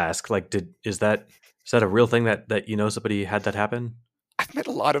have to ask, like, is that a real thing that somebody had that happen? I've met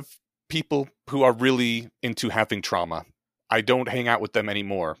a lot of people who are really into having trauma. I don't hang out with them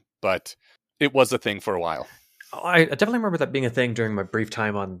anymore, but it was a thing for a while. I definitely remember that being a thing during my brief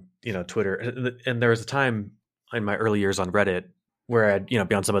time on Twitter, and there was a time in my early years on Reddit where I'd be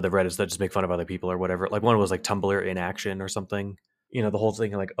on some of the Reddits that just make fun of other people or whatever. Like one was like Tumblr in action or something. The whole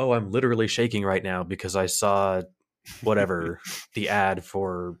thing like, oh, I'm literally shaking right now because I saw whatever the ad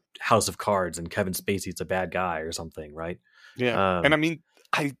for House of Cards and Kevin Spacey's a bad guy or something, right? Yeah, and I mean,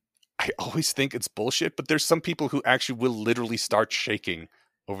 I always think it's bullshit, but there's some people who actually will literally start shaking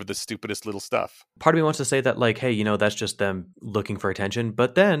over the stupidest little stuff. Part of me wants to say that, like, hey, that's just them looking for attention.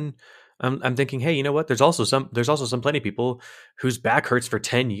 But then I'm thinking, hey, you know what? There's also some plenty of people whose back hurts for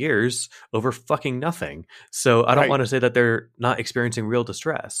 10 years over fucking nothing. So I don't want to say that they're not experiencing real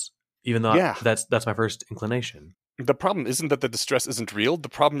distress, even though that's my first inclination. The problem isn't that the distress isn't real. The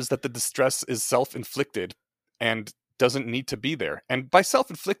problem is that the distress is self-inflicted and doesn't need to be there. And by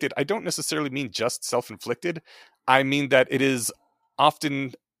self-inflicted, I don't necessarily mean just self-inflicted. I mean that it is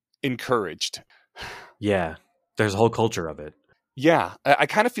often encouraged. Yeah, there's a whole culture of it. Yeah, I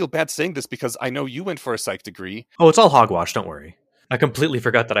kind of feel bad saying this because I know you went for a psych degree. Oh, it's all hogwash. Don't worry. I completely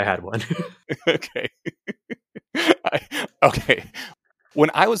forgot that I had one. Okay. Okay. When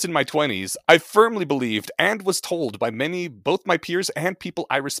I was in my 20s, I firmly believed and was told by many, both my peers and people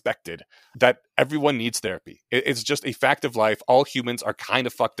I respected, that everyone needs therapy. It's just a fact of life. All humans are kind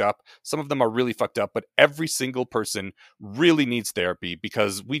of fucked up. Some of them are really fucked up, but every single person really needs therapy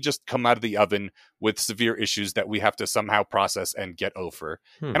because we just come out of the oven with severe issues that we have to somehow process and get over.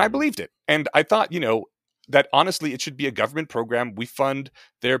 And I believed it. And I thought, that honestly, it should be a government program. We fund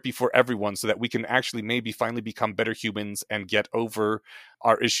therapy for everyone so that we can actually maybe finally become better humans and get over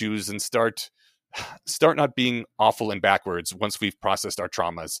our issues and start not being awful and backwards once we've processed our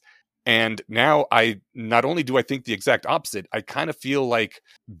traumas. And now I not only do I think the exact opposite, I kind of feel like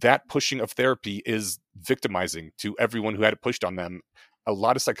that pushing of therapy is victimizing to everyone who had it pushed on them. A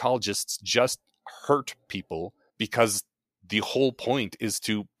lot of psychologists just hurt people because the whole point is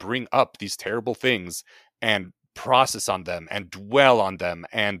to bring up these terrible things and process on them and dwell on them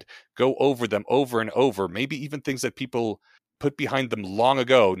and go over them over and over, maybe even things that people put behind them long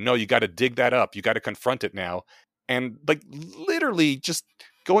ago. No, you got to dig that up. You got to confront it now. And like literally just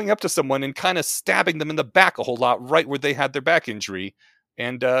going up to someone and kind of stabbing them in the back a whole lot right where they had their back injury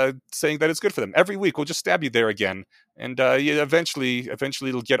and saying that it's good for them. Every week we'll just stab you there again. And eventually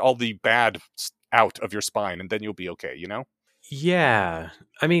it'll get all the bad out of your spine and then you'll be okay, Yeah.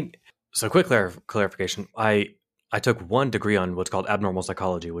 I mean, so quick clarification. I took one degree on what's called abnormal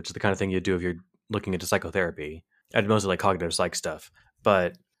psychology, which is the kind of thing you do if you're looking into psychotherapy. I did mostly like cognitive psych stuff.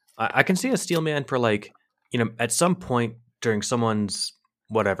 But I can see a steel man for like, at some point during someone's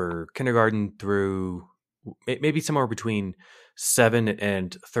whatever, kindergarten through maybe somewhere between 7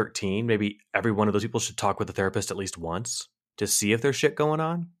 and 13, maybe every one of those people should talk with a therapist at least once to see if there's shit going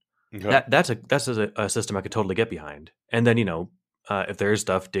on. Okay. That's a system I could totally get behind. And then, if there is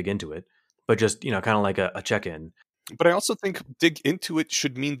stuff, dig into it. But just, kind of like a check-in. But I also think dig into it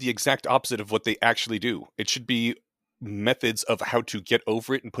should mean the exact opposite of what they actually do. It should be methods of how to get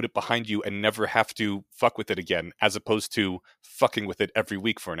over it and put it behind you and never have to fuck with it again, as opposed to fucking with it every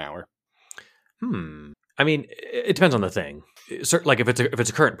week for an hour. I mean, it depends on the thing. Like if it's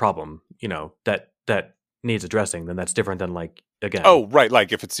a current problem, that needs addressing, then that's different than like, again. Oh, right.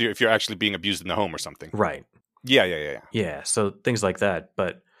 Like if you're actually being abused in the home or something. Right. Yeah. Yeah. So things like that.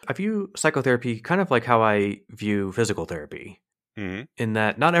 But I view psychotherapy kind of like how I view physical therapy, in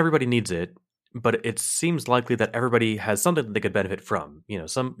that not everybody needs it, but it seems likely that everybody has something that they could benefit from.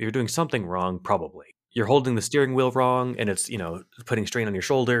 You're doing something wrong, probably. You're holding the steering wheel wrong, and it's putting strain on your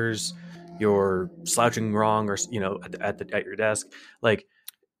shoulders. You're slouching wrong, or at your desk. Like,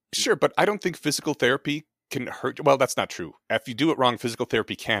 sure, but I don't think physical therapy can hurt. Well, that's not true. If you do it wrong, physical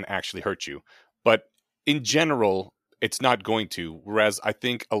therapy can actually hurt you. But in general, it's not going to. Whereas I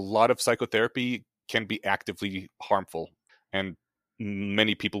think a lot of psychotherapy can be actively harmful, and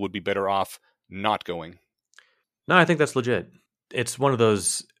many people would be better off not going. No, I think that's legit. It's one of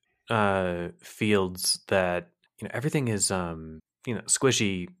those fields that everything is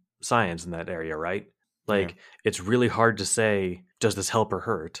squishy science in that area, right? Like It's really hard to say, does this help or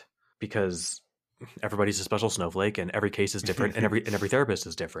hurt? Because everybody's a special snowflake, and every case is different, and every therapist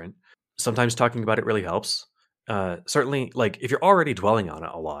is different. Sometimes talking about it really helps. Certainly, like if you're already dwelling on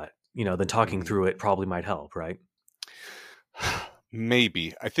it a lot, then talking through it probably might help, right?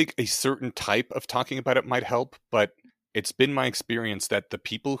 Maybe. I think a certain type of talking about it might help, but it's been my experience that the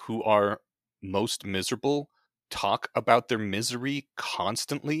people who are most miserable talk about their misery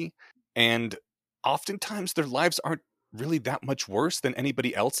constantly, and oftentimes their lives aren't really that much worse than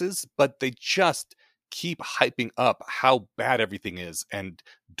anybody else's, but they just keep hyping up how bad everything is and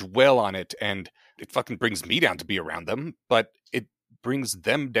dwell on it, and it fucking brings me down to be around them, but it brings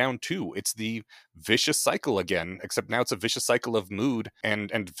them down too. It's the vicious cycle again, except now it's a vicious cycle of mood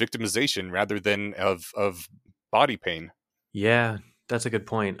and victimization rather than of body pain. Yeah, that's a good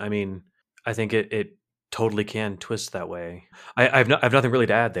point. I mean, I think it totally can twist that way. I've nothing really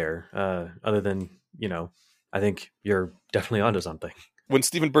to add there, other than I think you're definitely onto something. When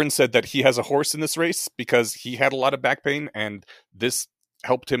Stephen Burns said that he has a horse in this race because he had a lot of back pain and this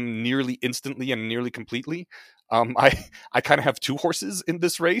helped him nearly instantly and nearly completely, I kind of have two horses in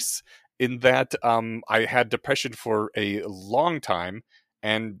this race, in that I had depression for a long time,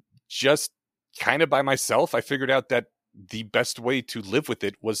 and just kind of by myself, I figured out that the best way to live with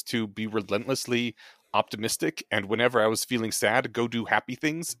it was to be relentlessly optimistic, and whenever I was feeling sad, go do happy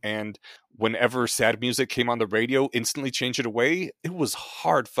things. And whenever sad music came on the radio, instantly change it away. It was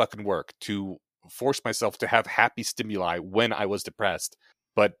hard fucking work to force myself to have happy stimuli when I was depressed,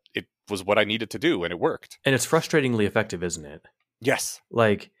 but it was what I needed to do, and it worked. And it's frustratingly effective, isn't it? Yes.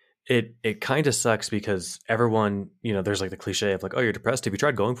 Like, it kind of sucks because everyone, there's like the cliche of like, oh, you're depressed. Have you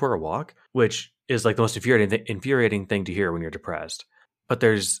tried going for a walk? Which is like the most infuriating thing to hear when you're depressed. But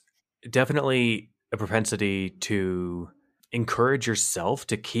there's definitely a propensity to encourage yourself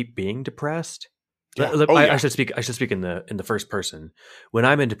to keep being depressed. Yeah. I should speak in the first person. When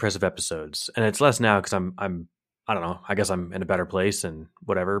I'm in depressive episodes, and it's less now because I'm I don't know, I guess I'm in a better place and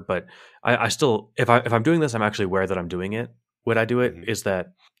whatever, but I still, if I'm doing this, I'm actually aware that I'm doing it. When I do it is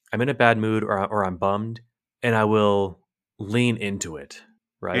that I'm in a bad mood or I'm bummed, and I will lean into it,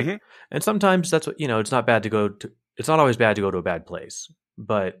 right? Mm-hmm. And sometimes that's what, it's not always bad to go to a bad place,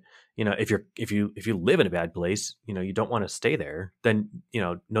 but if you live in a bad place, you don't want to stay there, then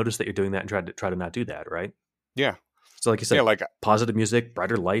notice that you're doing that and try to not do that, right? Yeah. So like you said, yeah, like positive music,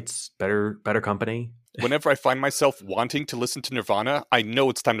 brighter lights, better company. Whenever I find myself wanting to listen to Nirvana, I know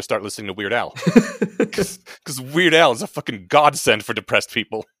it's time to start listening to Weird Al. Because Weird Al is a fucking godsend for depressed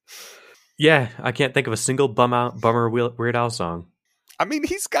people. Yeah, I can't think of a single bummer Weird Al song. I mean,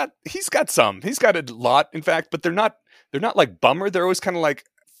 he's got some. He's got a lot, in fact, but they're not like bummer. They're always kind of like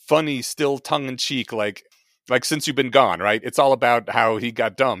funny, still tongue in cheek, like Since You've Been Gone, right? It's all about how he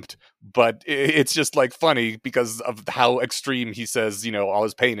got dumped, but it's just like funny because of how extreme he says, all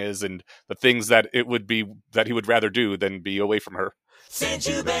his pain is and the things that he would rather do than be away from her. Since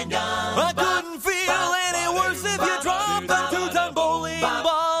you've been gone, I couldn't feel any worse if you dropped a two-ton bowling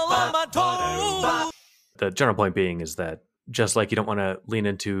ball on my toe. The general point being is that just like you don't want to lean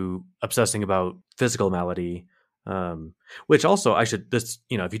into obsessing about physical malady, which also if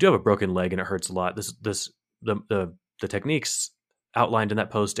you do have a broken leg and it hurts a lot, the techniques outlined in that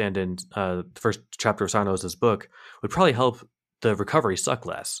post and in the first chapter of Sarnos's book would probably help the recovery suck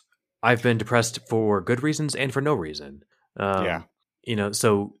less. I've been depressed for good reasons and for no reason.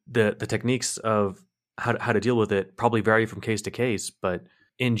 So the techniques of how to deal with it probably vary from case to case, but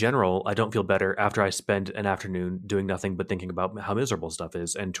in general, I don't feel better after I spend an afternoon doing nothing but thinking about how miserable stuff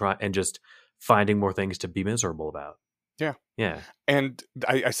is and just finding more things to be miserable about. Yeah. Yeah. And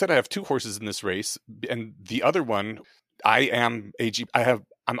I said I have two horses in this race, and the other one, I'm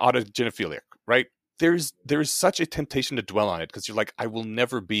autogenophilic, right? There's such a temptation to dwell on it because you're like, I will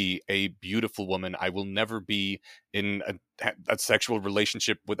never be a beautiful woman. I will never be in a sexual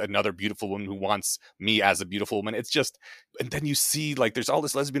relationship with another beautiful woman who wants me as a beautiful woman. It's just, and then you see like there's all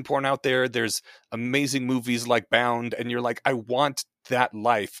this lesbian porn out there. There's amazing movies like Bound, and you're like, I want that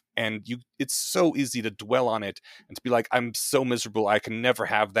life. And it's so easy to dwell on it and to be like, I'm so miserable. I can never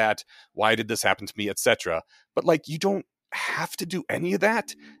have that. Why did this happen to me, etc. But like, you don't have to do any of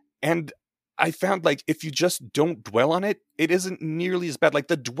that. And I found like if you just don't dwell on it, it isn't nearly as bad. Like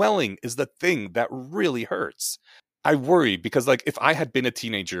the dwelling is the thing that really hurts. I worry because like if I had been a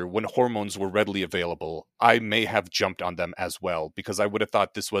teenager when hormones were readily available, I may have jumped on them as well because I would have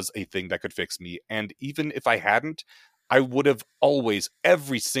thought this was a thing that could fix me. And even if I hadn't, I would have always,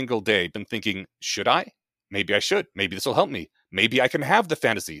 every single day been thinking, should I? Maybe I should. Maybe this will help me. Maybe I can have the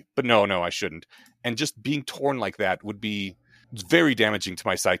fantasy. But no, I shouldn't. And just being torn like that would be very damaging to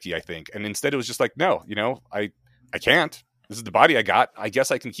my psyche, I think. And instead it was just like, no, I can't. This is the body I got. I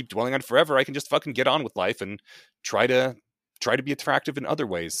guess I can keep dwelling on it forever. I can just fucking get on with life and try to be attractive in other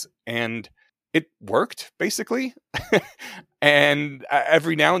ways. And it worked, basically. And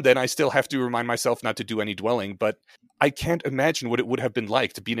every now and then I still have to remind myself not to do any dwelling, but I can't imagine what it would have been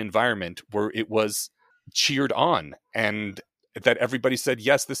like to be in an environment where it was cheered on and that everybody said,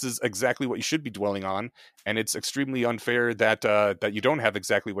 yes, this is exactly what you should be dwelling on. And it's extremely unfair that you don't have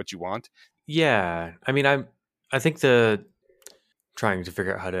exactly what you want. Yeah. I mean, I think trying to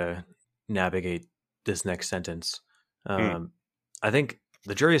figure out how to navigate this next sentence. I think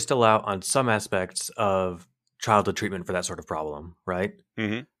the jury is still out on some aspects of childhood treatment for that sort of problem, right?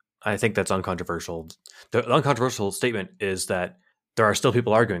 Mm-hmm. I think that's uncontroversial. The uncontroversial statement is that there are still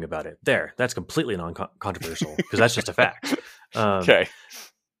people arguing about it. That's completely non-controversial because that's just a fact. Okay.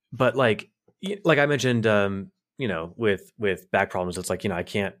 But like I mentioned, with back problems, it's like, I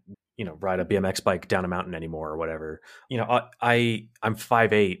can't, ride a BMX bike down a mountain anymore or whatever. I'm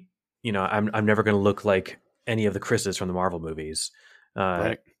 5'8", I'm never going to look like any of the Chris's from the Marvel movies.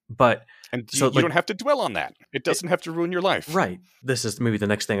 Right. But you don't have to dwell on that. It doesn't have to ruin your life. Right. This is maybe the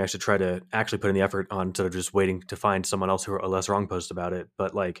next thing I should try to actually put in the effort on instead of just waiting to find someone else who are a less wrong post about it.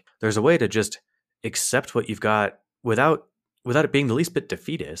 But like, there's a way to just accept what you've got without it being the least bit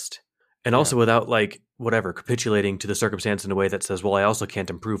defeatist. And also without like whatever capitulating to the circumstance in a way that says, well, I also can't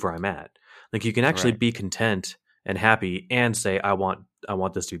improve where I'm at. Like you can actually Right. be content and happy and say, I want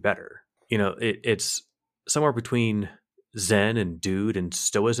this to be better. You know, it's somewhere between Zen and dude and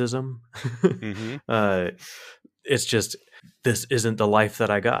stoicism. Mm-hmm. It's just, this isn't the life that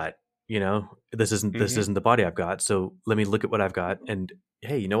I got. You know, this isn't the body I've got. So let me look at what I've got, and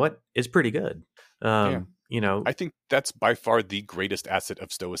hey, you know what? It's pretty good. Yeah. You know, I think that's by far the greatest asset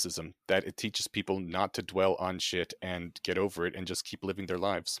of Stoicism, that it teaches people not to dwell on shit and get over it and just keep living their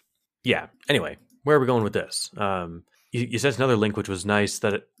lives. yeah. Anyway, where are we going with this? You sent another link, which was nice.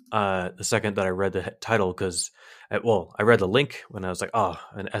 That the second that I read the title, because I read the link when I was like, oh,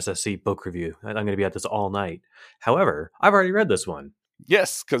 an SSC book review. I'm going to be at this all night. However, I've already read this one.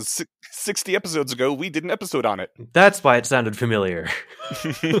 Yes, because 60 episodes ago, we did an episode on it. That's why it sounded familiar.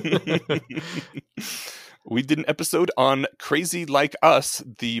 We did an episode on Crazy Like Us,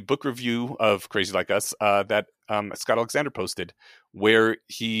 the book review of Crazy Like Us that Scott Alexander posted, where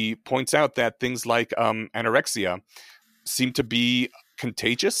he points out that things like anorexia seem to be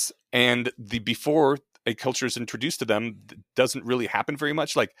contagious, and before a culture is introduced to them, doesn't really happen very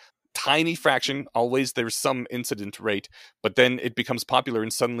much. Like, tiny fraction, always there's some incident rate, but then it becomes popular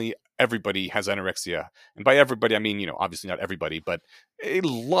and suddenly everybody has anorexia. And by everybody, I mean, obviously not everybody, but a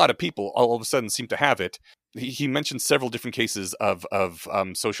lot of people all of a sudden seem to have it. He mentioned several different cases of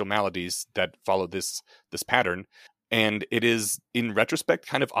social maladies that follow this pattern. And it is, in retrospect,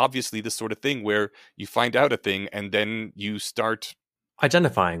 kind of obviously this sort of thing where you find out a thing and then you start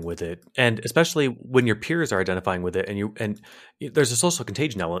identifying with it, and especially when your peers are identifying with it, and there's a social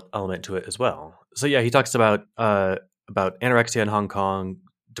contagion element to it as well. So yeah, he talks about anorexia in Hong Kong,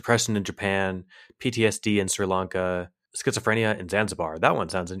 depression in Japan, PTSD in Sri Lanka, schizophrenia in Zanzibar. That one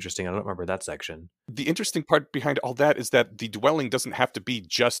sounds interesting. I don't remember that section. The interesting part behind all that is that the dwelling doesn't have to be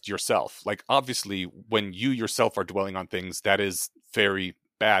just yourself. Like, obviously, when you yourself are dwelling on things, that is very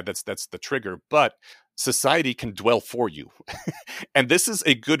bad. That's the trigger. But society can dwell for you. And this is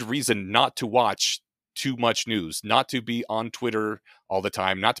a good reason not to watch too much news, not to be on Twitter all the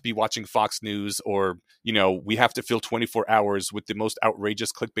time, not to be watching Fox News, or, we have to fill 24 hours with the most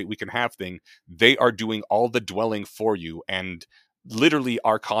outrageous clickbait we can have thing. They are doing all the dwelling for you and literally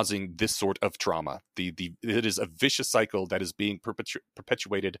are causing this sort of trauma. It is a vicious cycle that is being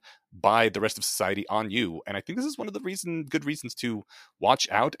perpetuated by the rest of society on you. And I think this is one of the good reasons to watch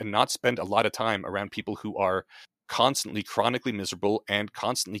out and not spend a lot of time around people who are constantly chronically miserable and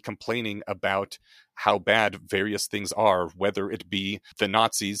constantly complaining about how bad various things are, whether it be the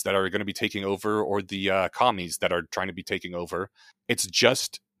Nazis that are going to be taking over or the commies that are trying to be taking over. It's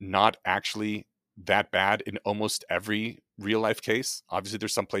just not actually that bad in almost every real life case. Obviously,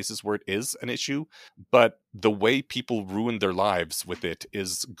 there's some places where it is an issue, but the way people ruin their lives with it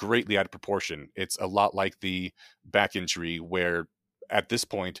is greatly out of proportion. It's a lot like the back injury, where at this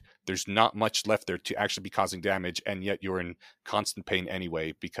point, there's not much left there to actually be causing damage, and yet you're in constant pain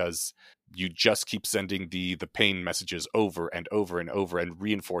anyway, because you just keep sending the pain messages over and over and over and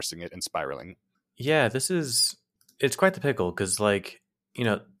reinforcing it and spiraling. Yeah, it's quite the pickle, because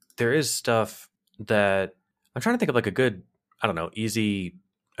there is stuff that I'm trying to think of, like a good, I don't know, easy,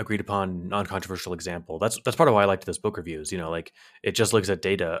 agreed upon, non-controversial example. That's part of why I liked this book reviews. Like, it just looks at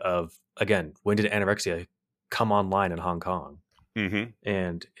data of, again, when did anorexia come online in Hong Kong? Mm-hmm.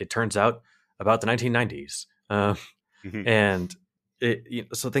 And it turns out about the 1990s. And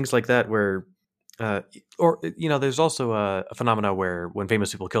so things like that, where there's also a phenomena where when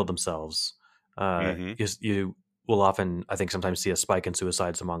famous people kill themselves, you will often, I think, sometimes see a spike in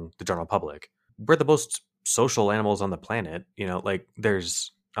suicides among the general public. We're the most social animals on the planet. Like,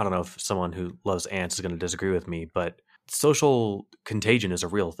 there's, I don't know if someone who loves ants is going to disagree with me, but social contagion is a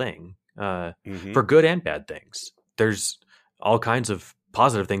real thing, for good and bad things. There's all kinds of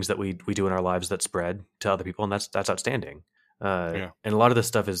positive things that we do in our lives that spread to other people, and that's outstanding. And a lot of this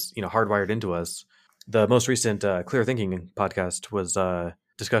stuff is hardwired into us. The most recent Clear Thinking podcast was a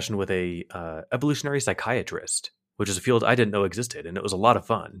discussion with a evolutionary psychiatrist, which is a field I didn't know existed, and it was a lot of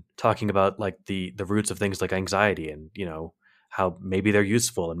fun talking about like the roots of things like anxiety, and how maybe they're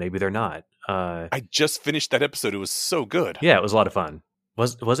useful and maybe they're not. I just finished that episode. It was so good. Yeah, it was a lot of fun.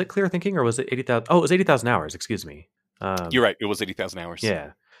 Was it Clear Thinking, or was it 80,000? Oh, it was 80,000 hours. Excuse me. You're right. It was 80,000 hours.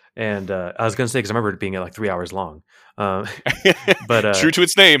 Yeah. And I was going to say, because I remember it being like 3 hours long. But true to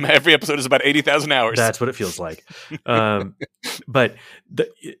its name, every episode is about 80,000 hours. That's what it feels like. But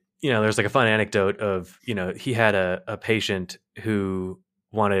there's like a fun anecdote of, he had a patient who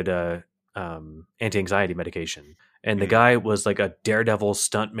wanted a anti-anxiety medication, and the guy was like a daredevil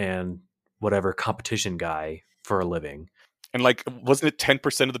stuntman, whatever, competition guy for a living. And like, wasn't it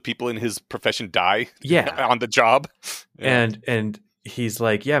 10% of the people in his profession die Yeah. on the job? Yeah. And he's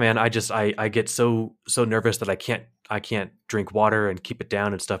like, yeah, man, I get so nervous that I can't drink water and keep it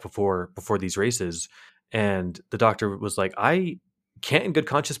down and stuff before these races. And the doctor was like, I can't in good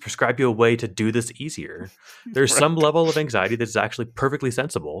conscience prescribe you a way to do this easier. There's some level of anxiety that's actually perfectly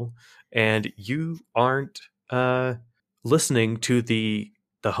sensible, and you aren't listening to the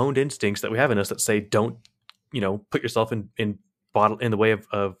honed instincts that we have in us that say don't, put yourself in the way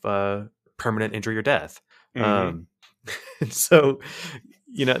of permanent injury or death. Mhm. So,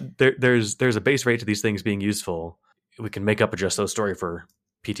 there's a base rate to these things being useful. We can make up a Just So story for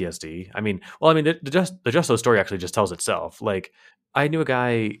PTSD. The Just So story actually just tells itself. Like, I knew a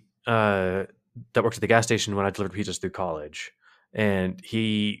guy that worked at the gas station when I delivered pizzas through college, and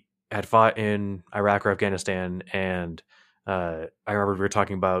he had fought in Iraq or Afghanistan. And I remember we were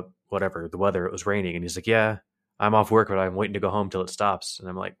talking about the weather. It was raining, and he's like, "Yeah, I'm off work, but I'm waiting to go home till it stops." And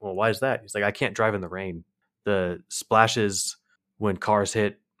I'm like, "Well, why is that?" He's like, "I can't drive in the rain. The splashes when cars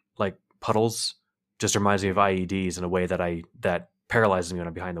hit like puddles just reminds me of IEDs in a way that paralyzes me when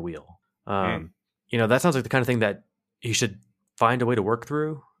I'm behind the wheel." That sounds like the kind of thing that he should find a way to work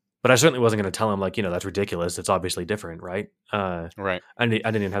through. But I certainly wasn't going to tell him like, that's ridiculous. It's obviously different, right? Right. I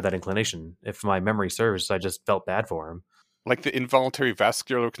didn't even have that inclination. If my memory serves, I just felt bad for him. Like the involuntary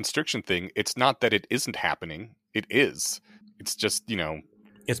vascular constriction thing, it's not that it isn't happening. It is. It's just,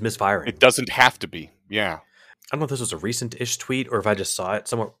 It's misfiring. it doesn't have to be. Yeah. I don't know if this was a recent-ish tweet or if I just saw it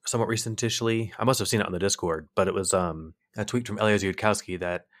somewhat recentishly. I must have seen it on the Discord, but it was a tweet from Eliezer Yudkowsky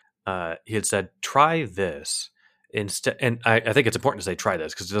that he had said, "Try this instead." And I think it's important to say "try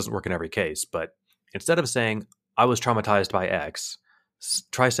this" because it doesn't work in every case. But instead of saying "I was traumatized by X,"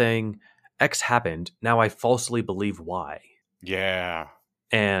 try saying "X happened. Now I falsely believe Y." Yeah.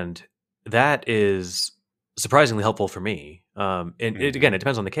 And that is surprisingly helpful for me. And it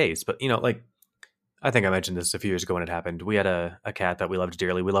depends on the case, but I think I mentioned this a few years ago when it happened. We had a cat that we loved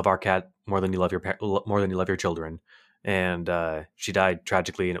dearly. We love our cat more than you love your children, and she died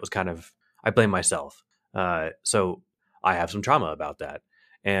tragically. And it was kind of, I blame myself. So I have some trauma about that.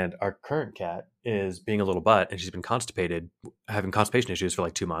 And our current cat is being a little butt, and she's been constipated, having constipation issues for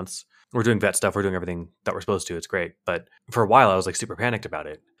like 2 months. We're doing vet stuff. We're doing everything that we're supposed to. It's great. But for a while, I was like super panicked about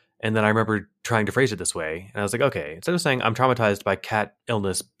it. And then I remember trying to phrase it this way. And I was like, okay, instead of saying I'm traumatized by cat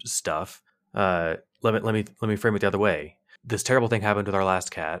illness stuff, let me frame it the other way. This terrible thing happened with our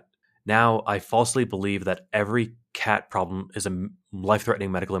last cat. Now I falsely believe that every cat problem is a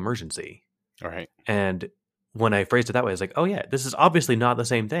life-threatening medical emergency. All right. And when I phrased it that way, I was like, oh yeah, this is obviously not the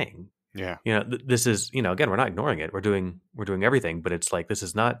same thing. Yeah. This is, again, we're not ignoring it. We're doing everything, but it's like, this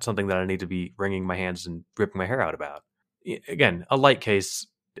is not something that I need to be wringing my hands and ripping my hair out about. Again, a light case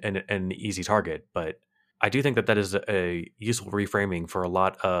and an easy target, but I do think that is a useful reframing for a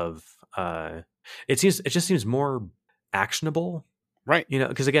lot of, it just seems more actionable. Right.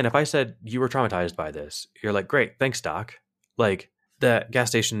 Because again, if I said you were traumatized by this, you're like, great, thanks, doc. Like the gas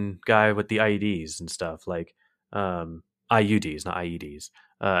station guy with the IEDs and stuff, like, IUDs, not IEDs.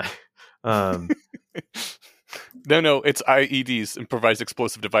 No, it's IEDs, improvised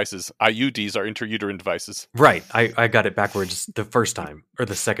explosive devices. IUDs are intrauterine devices. Right. I got it backwards the first time or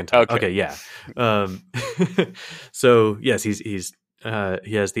the second time. Okay, yeah. So yes, he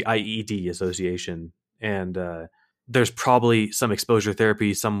has the IED association, and there's probably some exposure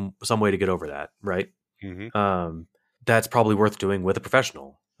therapy, some way to get over that, right? Mm-hmm. That's probably worth doing with a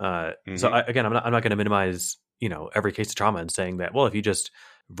professional. So I'm not going to minimize every case of trauma and saying that, well, if you just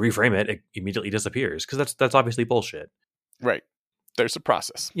reframe it, it immediately disappears, because that's obviously bullshit. Right. There's a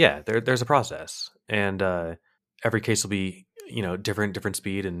process. Yeah, there's a process, and every case will be different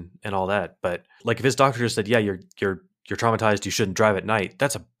speed and all that. But like if his doctor just said, yeah, you're traumatized, you shouldn't drive at night,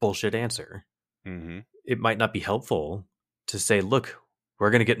 that's a bullshit answer. Mm-hmm. It might not be helpful to say, look,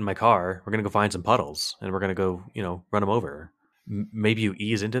 we're going to get in my car, we're going to go find some puddles, and we're going to go run them over. Maybe you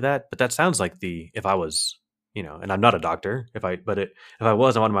ease into that, but that sounds like if I was and I'm not a doctor, if I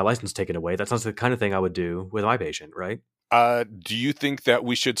was, I wanted my license taken away, that sounds like the kind of thing I would do with my patient, right? Do you think that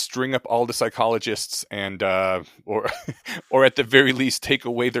we should string up all the psychologists and or at the very least take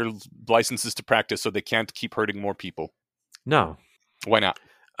away their licenses to practice so they can't keep hurting more people? No. Why not?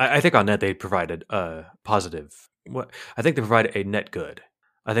 I think on net they provided a positive. I think they provide a net good.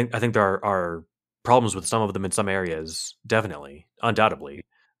 I think there are problems with some of them in some areas, definitely, undoubtedly,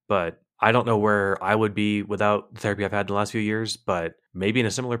 but I don't know where I would be without the therapy I've had in the last few years, but maybe in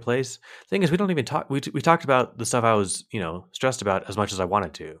a similar place. The thing is, we don't even talk. We talked about the stuff I was, stressed about as much as I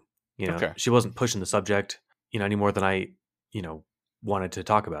wanted to. Okay. She wasn't pushing the subject, any more than I, wanted to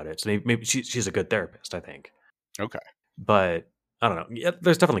talk about it. So maybe she's a good therapist, I think. Okay. but I don't know. Yeah,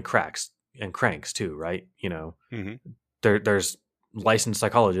 there's definitely cracks and cranks too, right? Hmm. There's licensed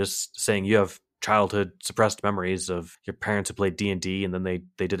psychologists saying you have childhood suppressed memories of your parents who played D&D and then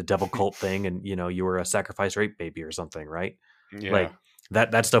they did a devil cult thing and you were a sacrifice rape baby or something, right? Yeah. Like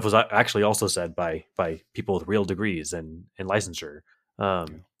that stuff was actually also said by people with real degrees and licensure. Yeah.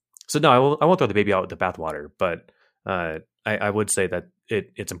 So no, I won't throw the baby out with the bathwater, but I would say that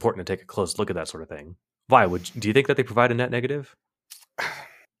it's important to take a close look at that sort of thing. Why do you think that they provide a net negative?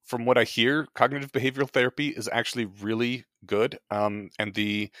 From what I hear, cognitive behavioral therapy is actually really good, and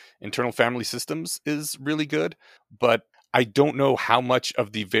the internal family systems is really good. But I don't know how much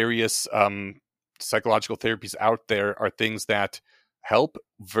of the various psychological therapies out there are things that help,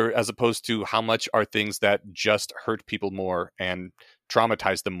 as opposed to how much are things that just hurt people more and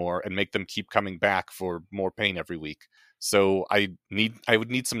traumatize them more and make them keep coming back for more pain every week. So I would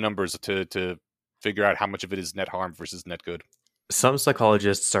need some numbers to figure out how much of it is net harm versus net good. Some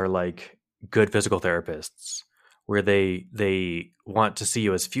psychologists are like good physical therapists where they want to see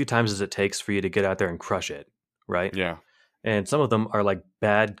you as few times as it takes for you to get out there and crush it, right? Yeah. And some of them are like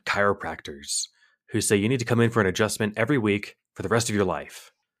bad chiropractors who say you need to come in for an adjustment every week for the rest of your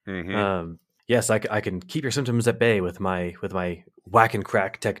life. Hmm. Yes, I can keep your symptoms at bay with my whack and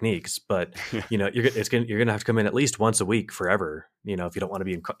crack techniques, but you're gonna have to come in at least once a week forever. If you don't want to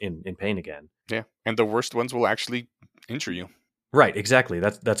be in pain again. Yeah, and the worst ones will actually injure you. Right, exactly.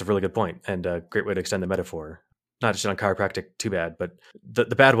 That's a really good point and a great way to extend the metaphor. Not just on chiropractic, too bad, but the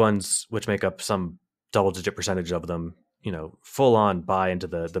bad ones, which make up some double-digit percentage of them, full on buy into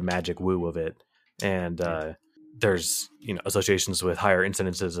the magic woo of it, and there's associations with higher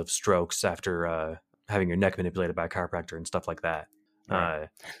incidences of strokes after having your neck manipulated by a chiropractor and stuff like that. Right.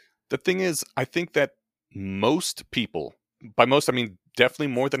 The thing is, I think that most people, by most I mean definitely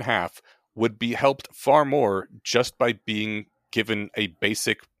more than half, would be helped far more just by being given a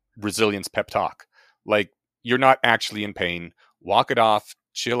basic resilience pep talk. Like, you're not actually in pain. Walk it off,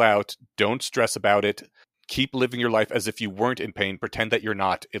 chill out, don't stress about it. Keep living your life as if you weren't in pain. Pretend that you're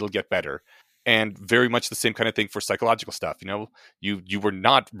not. It'll get better. And very much the same kind of thing for psychological stuff. You were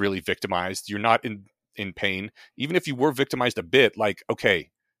not really victimized. You're not in pain. Even if you were victimized a bit, like,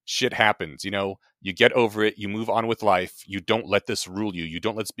 okay, shit happens. You get over it. You move on with life. You don't let this rule you. You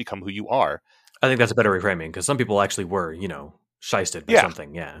don't let this become who you are. I think that's a better reframing because some people actually were, shysted by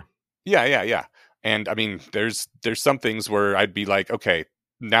something. Yeah. Yeah. And I mean, there's some things where I'd be like, okay,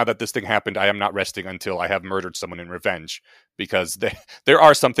 now that this thing happened, I am not resting until I have murdered someone in revenge, because there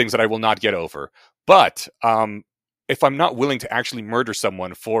are some things that I will not get over. But if I'm not willing to actually murder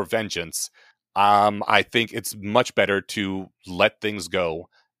someone for vengeance, I think it's much better to let things go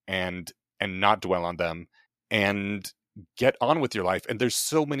and not dwell on them and get on with your life. And there's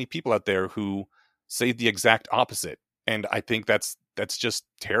so many people out there who say the exact opposite. And I think that's just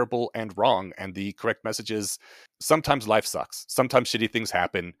terrible and wrong. And the correct message is sometimes life sucks. Sometimes shitty things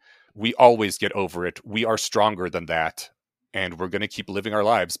happen. We always get over it. We are stronger than that. And we're going to keep living our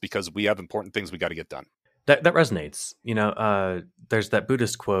lives because we have important things we got to get done. That resonates. There's that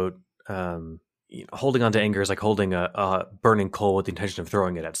Buddhist quote, holding on to anger is like holding a burning coal with the intention of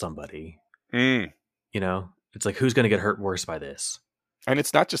throwing it at somebody. It's like, who's going to get hurt worse by this? And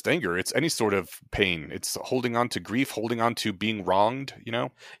it's not just anger. It's any sort of pain. It's holding on to grief, holding on to being wronged,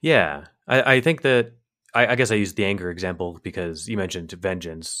 Yeah. I think that, I guess I used the anger example because you mentioned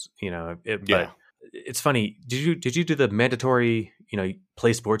vengeance, but it's funny. Did you do the mandatory,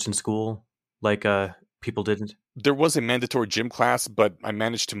 play sports in school like people didn't? There was a mandatory gym class, but I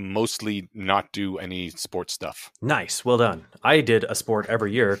managed to mostly not do any sports stuff. Nice. Well done. I did a sport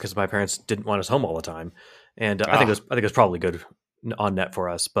every year because my parents didn't want us home all the time. And I think it was probably good on net for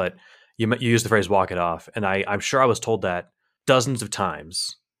us, but you used the phrase "walk it off," and I'm sure I was told that dozens of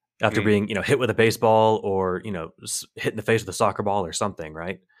times after being hit with a baseball or hit in the face with a soccer ball or something,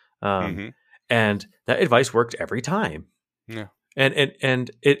 right? And that advice worked every time. Yeah, and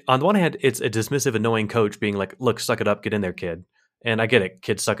it, on the one hand, it's a dismissive, annoying coach being like, "Look, suck it up, get in there, kid." And I get it,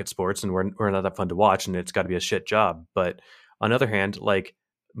 kids suck at sports, and we're not that fun to watch, and it's got to be a shit job. But on the other hand, like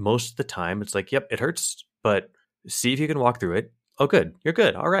most of the time, it's like, "Yep, it hurts, but see if you can walk through it." Oh, good. You're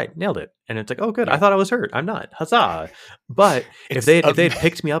good. All right. Nailed it. And it's like, oh, good. I thought I was hurt. I'm not. Huzzah. But if they'd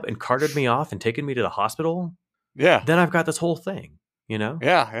picked me up and carted me off and taken me to the hospital, then I've got this whole thing,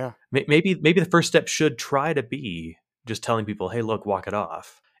 Yeah. Maybe the first step should try to be just telling people, hey, look, walk it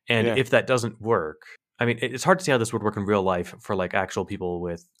off. And if that doesn't work, I mean, it's hard to see how this would work in real life for like actual people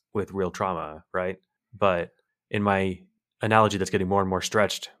with real trauma, right? But in my analogy that's getting more and more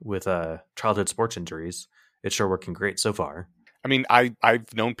stretched with childhood sports injuries, it's sure working great so far. I mean,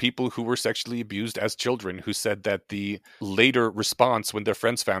 I've known people who were sexually abused as children who said that the later response when their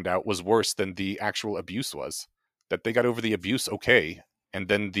friends found out was worse than the actual abuse was. That they got over the abuse okay, and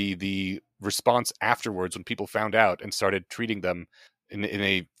then the response afterwards when people found out and started treating them in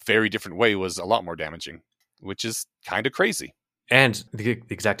a very different way was a lot more damaging, which is kind of crazy. And the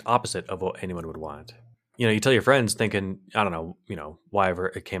exact opposite of what anyone would want. You tell your friends thinking, I don't know, why ever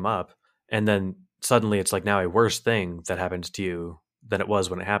it came up, and then suddenly it's like now a worse thing that happens to you than it was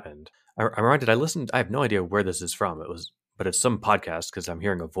when it happened. I'm reminded, I have no idea where this is from. But it's some podcast because I'm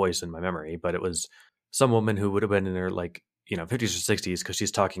hearing a voice in my memory, but it was some woman who would have been in her 50s or 60s because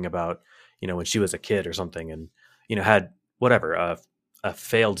she's talking about, when she was a kid or something and, had whatever, a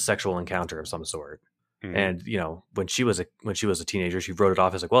failed sexual encounter of some sort. Mhm. And, when she was a teenager, she wrote it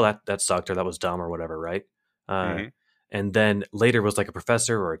off as like, well, that sucked or that was dumb or whatever. Right. Mhm. And then later was like a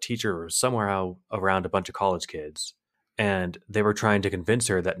professor or a teacher or somewhere around a bunch of college kids. And they were trying to convince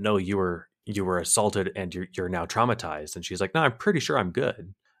her that, no, you were assaulted and you're now traumatized. And she's like, no, I'm pretty sure I'm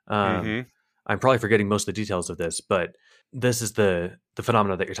good. Mhm. I'm probably forgetting most of the details of this, but this is the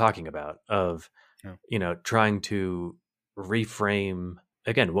phenomena that you're talking about of, Yeah. Trying to reframe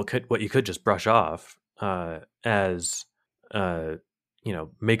again, what you could just brush off, as,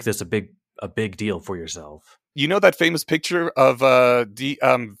 make this a big deal for yourself. You know that famous picture of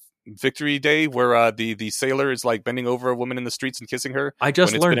the Victory Day where the sailor is like bending over a woman in the streets and kissing her I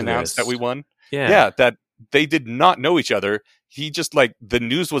just when it's been learned announced that this. we won? Yeah. That they did not know each other. He just the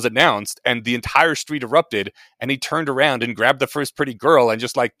news was announced and the entire street erupted and he turned around and grabbed the first pretty girl and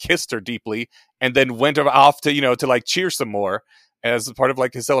just kissed her deeply and then went off to to cheer some more as part of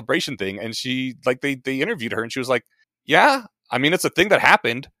his celebration thing. And she they interviewed her and she was like, yeah, I mean, it's a thing that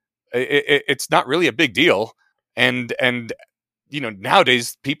happened. It's not really a big deal. And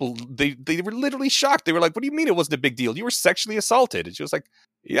nowadays people they were literally shocked. They were like, what do you mean it wasn't a big deal? You were sexually assaulted. And she was like,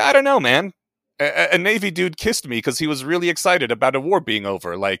 yeah, I don't know, man. A Navy dude kissed me because he was really excited about a war being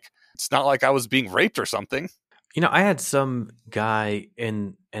over. It's not like I was being raped or something. I had some guy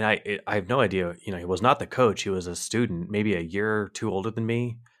and I have no idea, he was not the coach. He was a student, maybe a year or two older than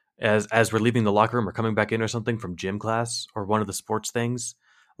me. As we're leaving the locker room or coming back in or something from gym class or one of the sports things,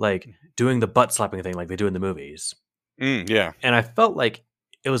 doing the butt slapping thing like they do in the movies. Yeah. And I felt like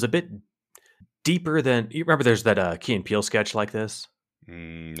it was a bit deeper than, you remember there's that Key and Peele sketch like this?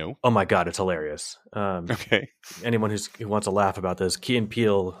 No. Oh my God, it's hilarious. Okay. Anyone who wants to laugh about this, Key and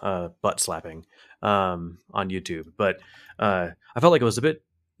Peele butt slapping on YouTube. But I felt like there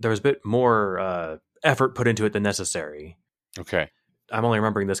was a bit more effort put into it than necessary. Okay. I'm only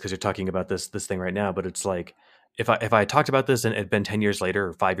remembering this because you're talking about this thing right now, but it's like if I talked about this and it had been 10 years later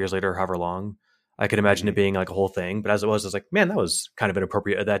or 5 years later or however long, I could imagine it being like a whole thing. But as it was, I was like, man, that was kind of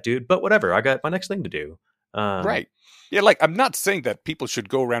inappropriate of that dude. But whatever, I got my next thing to do. Right. Yeah, I'm not saying that people should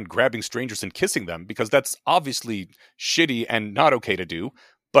go around grabbing strangers and kissing them because that's obviously shitty and not okay to do.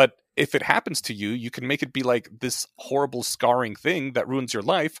 But if it happens to you, you can make it be this horrible scarring thing that ruins your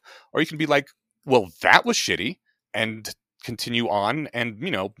life. Or you can be like, well, that was shitty and continue on. And,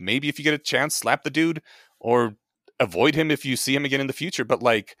 maybe if you get a chance, slap the dude or avoid him if you see him again in the future. But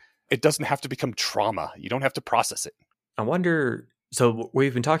it doesn't have to become trauma. You don't have to process it. I wonder, so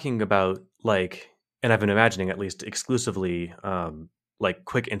we've been talking about and I've been imagining at least exclusively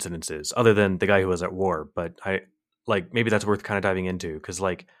quick incidences other than the guy who was at war. But I maybe that's worth kind of diving into because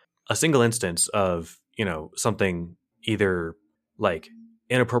a single instance of, something either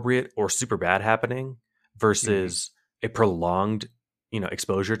inappropriate or super bad happening versus a prolonged,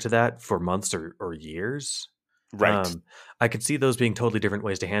 exposure to that for months or years. Right. I could see those being totally different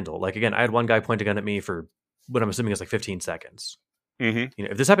ways to handle. Again, I had one guy point a gun at me for what I'm assuming is 15 seconds. Mm-hmm.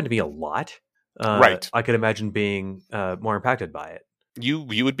 If this happened to me a lot, right, I could imagine being more impacted by it. You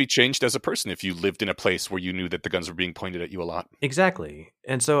would be changed as a person if you lived in a place where you knew that the guns were being pointed at you a lot. Exactly.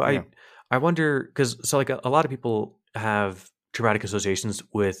 And so I wonder, because a lot of people have traumatic associations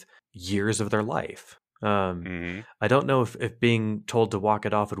with years of their life. I don't know if being told to walk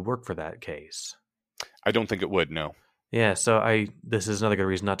it off would work for that case. I don't think it would, no. Yeah, so this is another good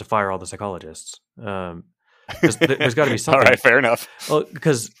reason not to fire all the psychologists. Because there's got to be something. All right, fair enough. Well,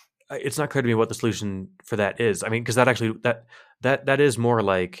 because it's not clear to me what the solution for that is. I mean, because that actually that is more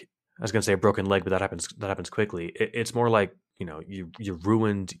like, I was going to say a broken leg, but that happens quickly. It's more like you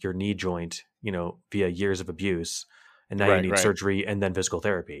ruined your knee joint via years of abuse, and now you need surgery and then physical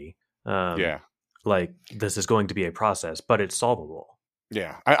therapy. This is going to be a process, but it's solvable.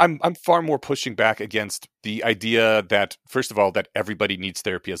 Yeah, I'm far more pushing back against the idea that, first of all, that everybody needs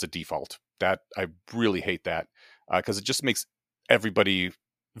therapy as a default. That I really hate that because it just makes everybody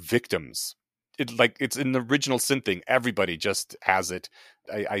victims it's an original sin thing. Everybody just has it.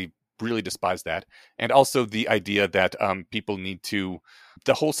 I really despise that. And also the idea that people need to,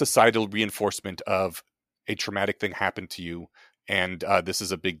 the whole societal reinforcement of a traumatic thing happened to you, and this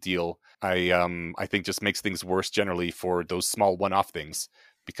is a big deal. I think just makes things worse generally for those small one-off things,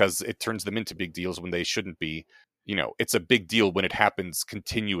 because it turns them into big deals when they shouldn't be. It's a big deal when it happens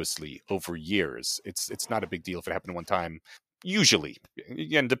continuously over years. It's not a big deal if it happened one time, usually.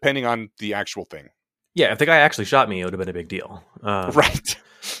 Again, depending on the actual thing. Yeah, if the guy actually shot me, it would have been a big deal. Right.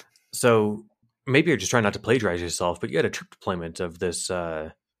 So maybe you're just trying not to plagiarize yourself, but you had a trip deployment of this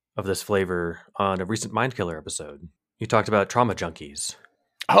flavor on a recent Mind Killer episode. You talked about trauma junkies.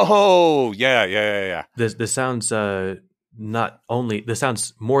 Oh, yeah. This sounds this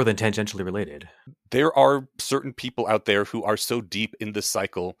sounds more than tangentially related. There are certain people out there who are so deep in this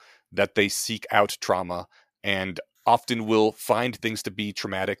cycle that they seek out trauma and often will find things to be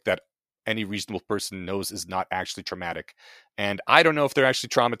traumatic that any reasonable person knows is not actually traumatic. And I don't know if they're actually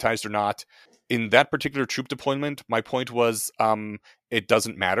traumatized or not. In that particular troop deployment, my point was it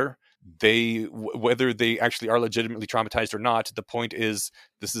doesn't matter. Whether they actually are legitimately traumatized or not, the point is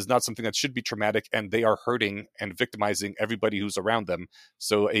this is not something that should be traumatic, and they are hurting and victimizing everybody who's around them.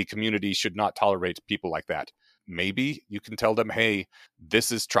 So a community should not tolerate people like that. Maybe you can tell them, hey,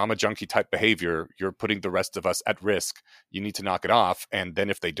 this is trauma junkie type behavior. You're putting the rest of us at risk. You need to knock it off. And then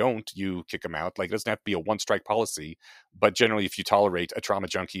if they don't, you kick them out. Like, it doesn't have to be a one strike policy, but generally if you tolerate a trauma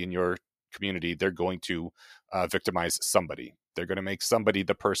junkie in your community, they're going to victimize somebody. They're going to make somebody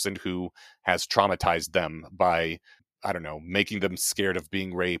the person who has traumatized them by, I don't know, making them scared of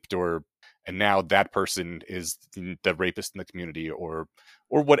being raped, and now that person is the rapist in the community, or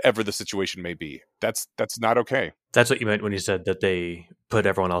whatever the situation may be. That's not okay. That's what you meant when you said that they put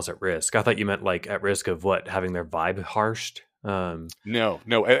everyone else at risk. I thought you meant like at risk of what, having their vibe harshed. No,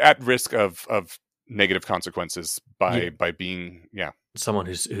 at risk of negative consequences by being someone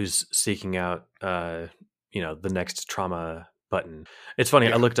who's seeking out the next trauma button. It's funny.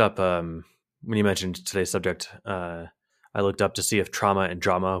 I looked up when you mentioned today's subject. I looked up to see if trauma and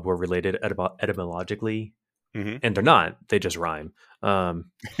drama were related etymologically, and they're not. They just rhyme.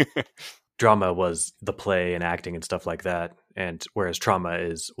 Drama was the play and acting and stuff like that, and whereas trauma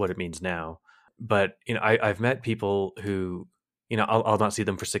is what it means now. But I've met people who I'll not see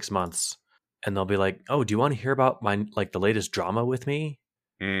them for 6 months, and they'll be like, "Oh, do you want to hear about my the latest drama with me?"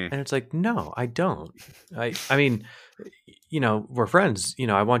 And it's like, no, I don't. I mean, we're friends.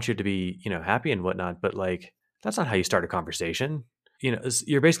 I want you to be, happy and whatnot. But like, that's not how you start a conversation.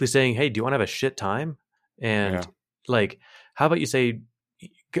 You're basically saying, hey, do you want to have a shit time? And like, how about you say,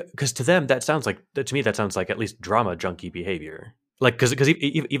 because to them, to me, that sounds like at least drama junkie behavior. Like, because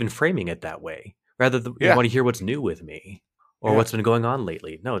even framing it that way, rather than you want to hear what's new with me or what's been going on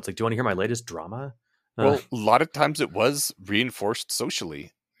lately. No, it's like, do you want to hear my latest drama? Well, a lot of times it was reinforced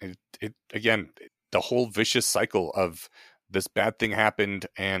socially. It again, the whole vicious cycle of this bad thing happened,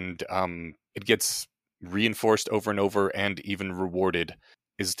 and it gets reinforced over and over and even rewarded,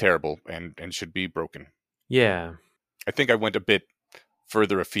 is terrible and should be broken. Yeah. I think I went a bit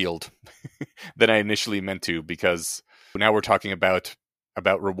further afield than I initially meant to, because now we're talking about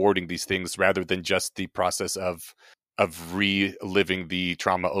rewarding these things rather than just the process of reliving the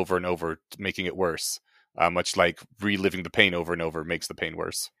trauma over and over, making it worse. Much like reliving the pain over and over makes the pain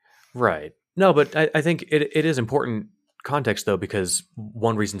worse. Right. No, but I think it is important context, though, because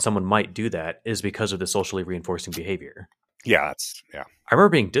one reason someone might do that is because of the socially reinforcing behavior. Yeah. I remember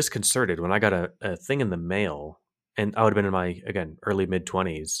being disconcerted when I got a thing in the mail, and I would have been in my, again, early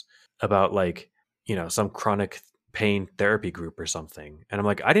mid-20s, about some chronic pain therapy group or something. And I'm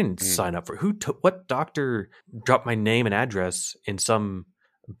like, I didn't sign up for what doctor dropped my name and address in some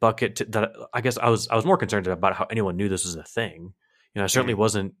bucket that I guess I was more concerned about how anyone knew this was a thing. I certainly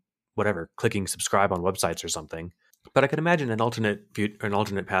wasn't clicking subscribe on websites or something, but I could imagine an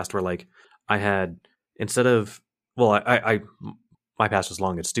alternate past where I had, instead of, I my past was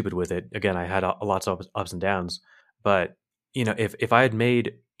long and stupid with it. Again, I had lots of ups and downs, but if I had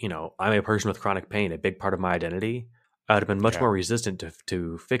made, I'm a person with chronic pain a big part of my identity, I would have been much more resistant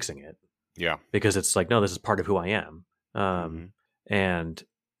to fixing it. Yeah. Because it's like, no, this is part of who I am. And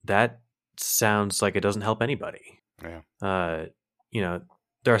that sounds like it doesn't help anybody. Yeah.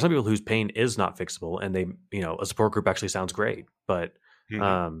 There are some people whose pain is not fixable, and they, a support group actually sounds great. But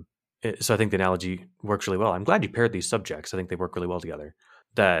so I think the analogy works really well. I'm glad you paired these subjects. I think they work really well together.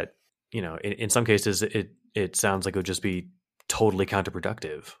 That, in some cases, it sounds like it would just be totally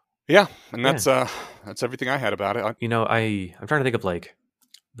counterproductive. Yeah, and that's everything I had about it. I'm trying to think of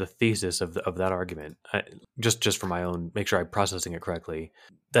the thesis of that argument, just for my own, make sure I'm processing it correctly,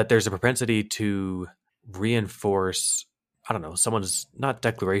 that there's a propensity to reinforce, I don't know, someone's not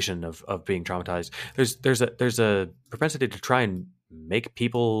declaration of being traumatized. There's a propensity to try and make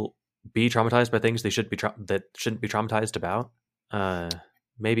people be traumatized by things they should be that shouldn't be traumatized about.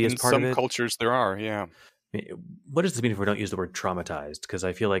 Maybe as In part of some it. cultures, there are, yeah. What does this mean if we don't use the word traumatized? Because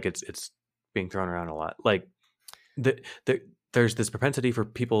I feel like it's being thrown around a lot. Like there's this propensity for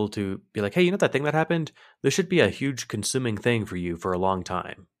people to be like, hey, you know that thing that happened? This should be a huge consuming thing for you for a long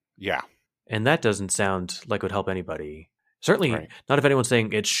time. Yeah. And that doesn't sound like it would help anybody. Certainly Right. not if anyone's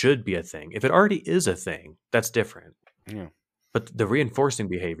saying it should be a thing. If it already is a thing, that's different. Yeah. But the reinforcing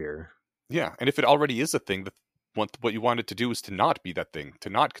behavior. Yeah. And if it already is a thing, what you want it to do is to not be that thing, to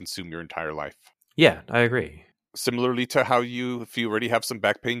not consume your entire life. Yeah, I agree. Similarly to how if you already have some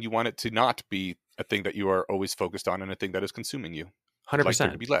back pain, you want it to not be a thing that you are always focused on and a thing that is consuming you. 100%. You'd like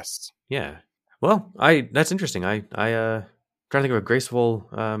there to be less. Yeah. Well, that's interesting. I trying to think of a graceful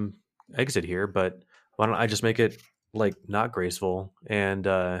exit here, but why don't I just make it like not graceful? And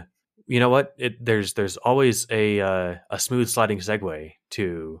you know what? There's always a smooth sliding segue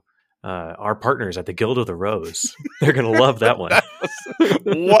to our partners at the Guild of the Rose. They're gonna love that one.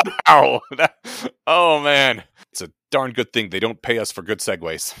 Wow! Oh man, it's a darn good thing they don't pay us for good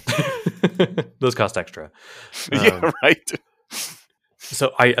segues. Those cost extra. Yeah, right.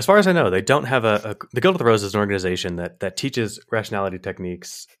 So, as far as I know, they don't have the Guild of the Rose is an organization that teaches rationality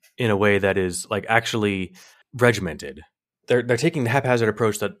techniques in a way that is like actually regimented. They're taking the haphazard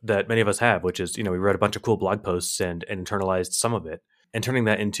approach that many of us have, which is, we read a bunch of cool blog posts and internalized some of it, and turning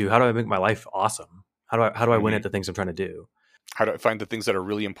that into, how do I make my life awesome? How do I win at the things I'm trying to do? How do I find the things that are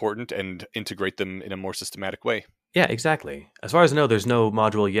really important and integrate them in a more systematic way? Yeah, exactly. As far as I know, there's no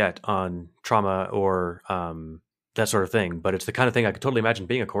module yet on trauma or that sort of thing, but it's the kind of thing I could totally imagine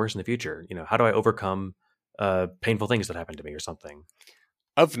being a course in the future. How do I overcome painful things that happen to me or something?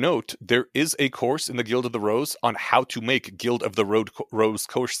 Of note, there is a course in the Guild of the Rose on how to make Guild of the Rose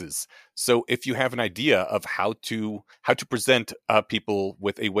courses. So if you have an idea of how to present people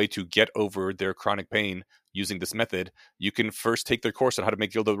with a way to get over their chronic pain using this method, you can first take their course on how to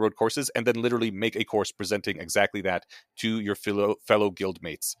make Guild of the Road courses and then literally make a course presenting exactly that to your fellow guild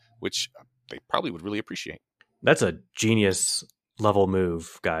mates, which they probably would really appreciate. That's a genius level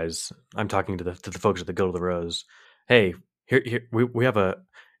move, guys. I'm talking to the folks at the Guild of the Rose. Hey, here we have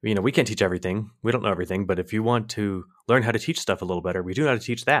we can't teach everything. We don't know everything, but if you want to learn how to teach stuff a little better, we do know how to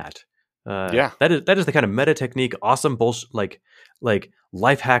teach that. Yeah, that is the kind of meta technique, awesome bullshit, like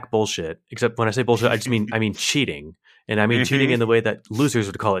life hack bullshit. Except when I say bullshit, I mean cheating, and I mean cheating in the way that losers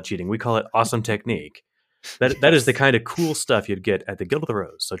would call it cheating. We call it awesome technique. That is the kind of cool stuff you'd get at the Guild of the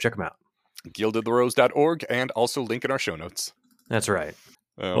Rose. So check them out. guildoftherose.org, and also link in our show notes. That's right.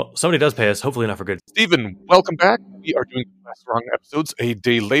 Well, somebody does pay us, hopefully not for good. Stephen, welcome back. We are doing Last Wrong episodes a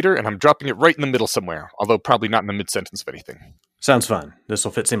day later, and I'm dropping it right in the middle somewhere, although probably not in the mid-sentence of anything. Sounds fun. This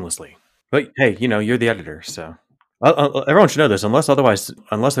will fit seamlessly. But hey, you're the editor, so everyone should know this.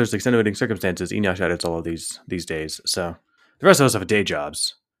 Unless there's extenuating circumstances, Enosh edits all of these days. So the rest of us have day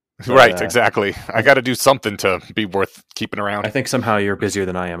jobs. But, right, exactly. I got to do something to be worth keeping around. I think somehow you're busier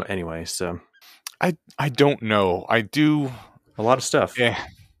than I am anyway, so. I don't know. I do a lot of stuff. Yeah.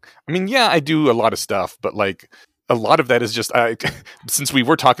 I mean, yeah, I do a lot of stuff, but like a lot of that is just, since we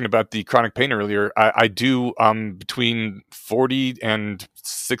were talking about the chronic pain earlier, I do between 40 and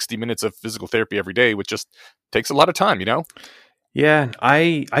 60 minutes of physical therapy every day, which just takes a lot of time, Yeah,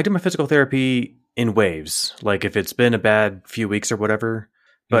 I do my physical therapy in waves. Like if it's been a bad few weeks or whatever.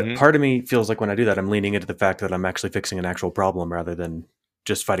 But part of me feels like when I do that, I'm leaning into the fact that I'm actually fixing an actual problem rather than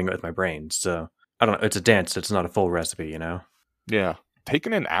just fighting it with my brain. So I don't know. It's a dance. It's not a full recipe, Yeah.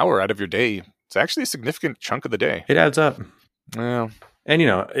 Taking an hour out of your day, it's actually a significant chunk of the day. It adds up. Yeah. And,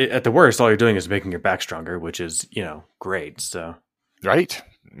 at the worst, all you're doing is making your back stronger, which is, great. So. Right.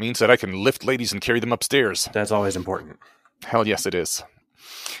 It means that I can lift ladies and carry them upstairs. That's always important. Hell yes, it is.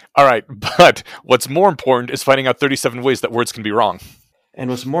 All right. But what's more important is finding out 37 ways that words can be wrong. And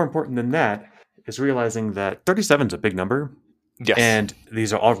what's more important than that is realizing that 37 is a big number. Yes. And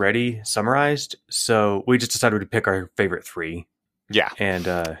these are already summarized. So we just decided to pick our favorite 3. Yeah.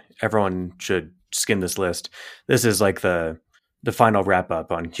 And everyone should skim this list. This is like the final wrap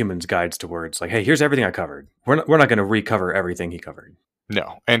up on Humans Guides to Words. Like, hey, here's everything I covered. We're not going to recover everything he covered.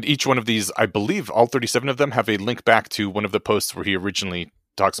 No. And each one of these, I believe all 37 of them have a link back to one of the posts where he originally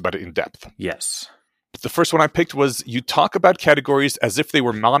talks about it in depth. Yes. The first one I picked was, you talk about categories as if they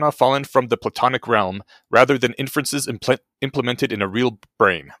were mana fallen from the Platonic realm rather than inferences implemented in a real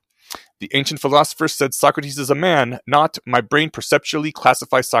brain. The ancient philosophers said Socrates is a man, not my brain perceptually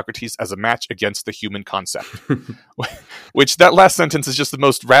classifies Socrates as a match against the human concept. Which, that last sentence is just the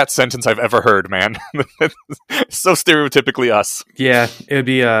most rat sentence I've ever heard, man. So stereotypically us. Yeah, it would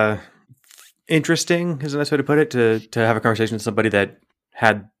be interesting, is a nice way to put it, to have a conversation with somebody that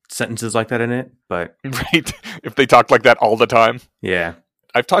had sentences like that in it, but... Right? If they talked like that all the time. Yeah.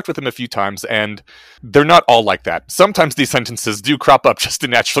 I've talked with him a few times, and they're not all like that. Sometimes these sentences do crop up just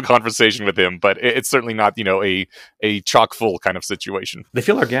in natural conversation with him, but it's certainly not, a chock full kind of situation. They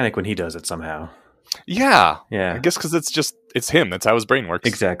feel organic when he does it somehow. Yeah. Yeah. I guess because it's him. That's how his brain works.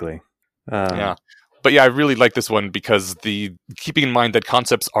 Exactly. Yeah. But yeah, I really like this one because keeping in mind that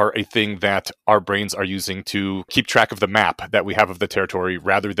concepts are a thing that our brains are using to keep track of the map that we have of the territory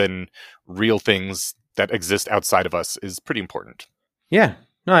rather than real things that exist outside of us is pretty important. Yeah,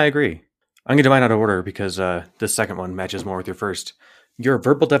 no, I agree. I'm going to do mine out of order because this second one matches more with your first. Your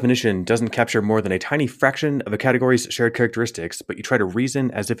verbal definition doesn't capture more than a tiny fraction of a category's shared characteristics, but you try to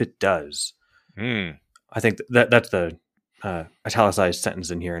reason as if it does. I think that's the italicized sentence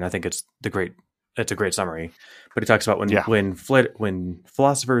in here, and I think it's a great summary. But he talks about when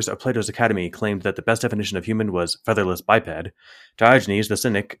philosophers of Plato's Academy claimed that the best definition of human was featherless biped, Diogenes the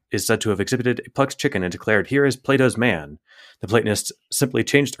Cynic is said to have exhibited a plucked chicken and declared, "Here is Plato's man." The Platonists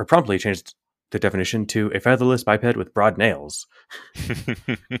promptly changed the definition to a featherless biped with broad nails.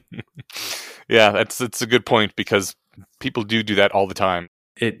 Yeah, that's a good point because people do that all the time.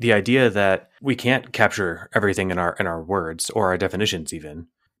 The idea that we can't capture everything in our words or our definitions even,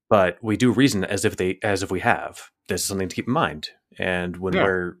 but we do reason as if we have. This is something to keep in mind. And when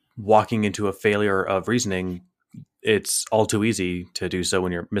we're walking into a failure of reasoning, it's all too easy to do so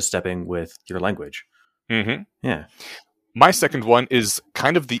when you're misstepping with your language. Mm-hmm. Yeah. My second one is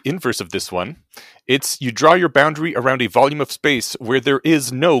kind of the inverse of this one. It's you draw your boundary around a volume of space where there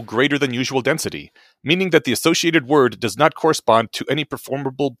is no greater than usual density, meaning that the associated word does not correspond to any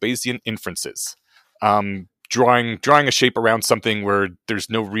performable Bayesian inferences. Drawing a shape around something where there's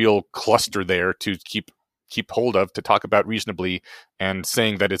no real cluster there to keep hold of, to talk about reasonably, and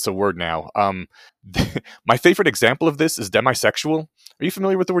saying that it's a word now. My favorite example of this is demisexual. Are you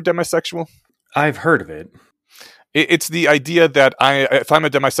familiar with the word demisexual? I've heard of it. It's the idea that if I'm a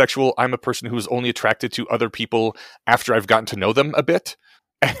demisexual, I'm a person who is only attracted to other people after I've gotten to know them a bit.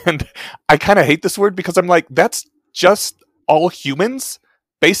 And I kind of hate this word because I'm like, that's just all humans,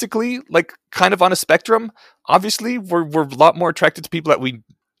 basically, like kind of on a spectrum. Obviously, we're a lot more attracted to people that we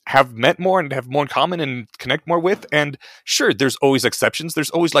have met more and have more in common and connect more with. And sure, there's always exceptions. There's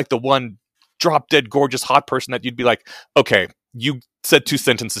always like the one drop dead gorgeous hot person that you'd be like, okay, you said 2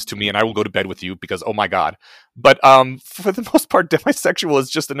 sentences to me and I will go to bed with you because, oh my God. But for the most part, demisexual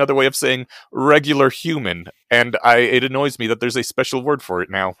is just another way of saying regular human. And it annoys me that there's a special word for it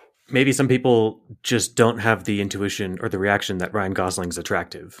now. Maybe some people just don't have the intuition or the reaction that Ryan Gosling's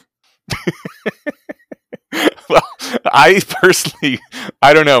attractive. Well, I personally,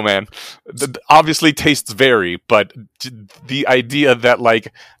 I don't know, man. Obviously tastes vary, but the idea that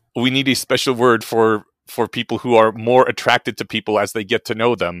like we need a special word for people who are more attracted to people as they get to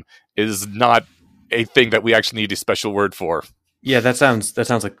know them is not a thing that we actually need a special word for. Yeah, that sounds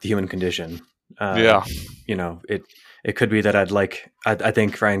like the human condition. Yeah. You know, it could be that I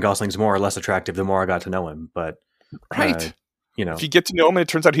think Ryan Gosling's more or less attractive the more I got to know him, but right. You know, if you get to know him and it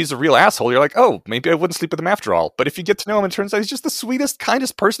turns out he's a real asshole, you're like, oh, maybe I wouldn't sleep with him after all. But if you get to know him and it turns out he's just the sweetest,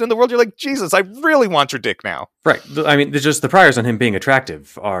 kindest person in the world, you're like, Jesus, I really want your dick now. Right. I mean, just the priors on him being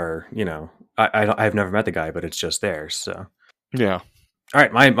attractive are, you know, I've never met the guy, but it's just there. So yeah. All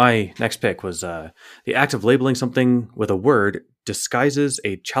right. My next pick was the act of labeling something with a word disguises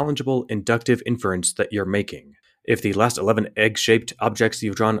a challengeable inductive inference that you're making. If the last 11 egg-shaped objects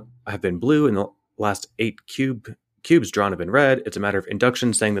you've drawn have been blue and the last 8 cubes drawn have been red, it's a matter of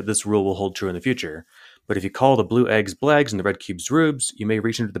induction saying that this rule will hold true in the future. But if you call the blue eggs blegs and the red cubes rubes, you may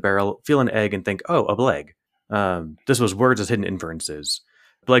reach into the barrel, feel an egg, and think, oh, a bleg. This was words as hidden inferences.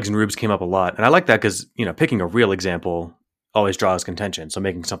 Blegs and rubes came up a lot, and I like that because, you know, picking a real example always draws contention. So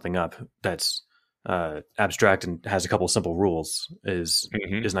making something up that's abstract and has a couple simple rules is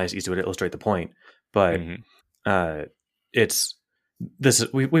nice, easy way to illustrate the point. But we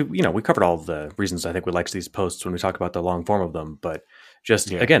covered all of the reasons I think we liked these posts when we talk about the long form of them. But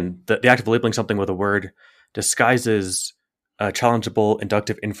just again, the act of labeling something with a word disguises a challengeable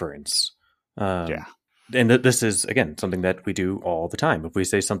inductive inference. And this is, again, something that we do all the time. If we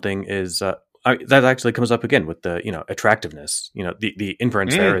say something is, that actually comes up again with the, you know, attractiveness. You know, the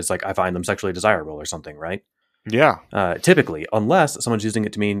inference there is like, I find them sexually desirable or something, right? Yeah. Typically, unless someone's using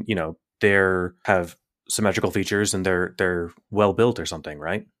it to mean, you know, have symmetrical features and they're well built or something,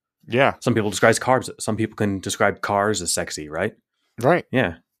 right? Yeah. Some people describe cars. Some people can describe cars as sexy, right? Right.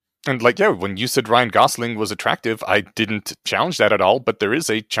 Yeah. And like, yeah, when you said Ryan Gosling was attractive, I didn't challenge that at all, but there is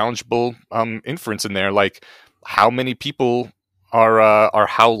a challengeable inference in there. Like, how many people are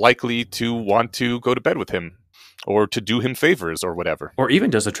how likely to want to go to bed with him or to do him favors or whatever? Or even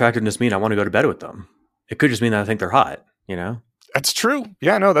does attractiveness mean I want to go to bed with them? It could just mean that I think they're hot, you know? That's true.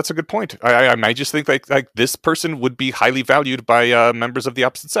 Yeah, no, that's a good point. I might just think like this person would be highly valued by members of the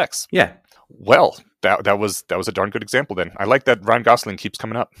opposite sex. Yeah. Well, that was a darn good example. Then I like that Ryan Gosling keeps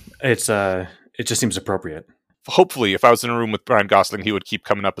coming up. It just seems appropriate. Hopefully, if I was in a room with Ryan Gosling, he would keep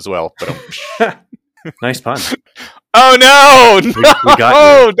coming up as well. But nice pun. Oh no! We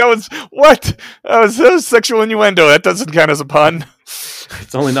got you. That was what? That was sexual innuendo. That doesn't count as a pun.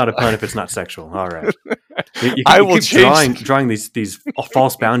 It's only not a pun if it's not sexual. All right. You I will keep drawing these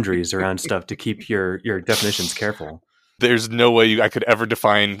false boundaries around stuff to keep your definitions careful. There's no way I could ever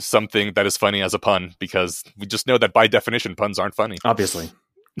define something that is funny as a pun, because we just know that by definition puns aren't funny. Obviously.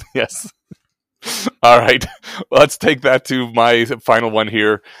 Yes. All right. Let's take that to my final one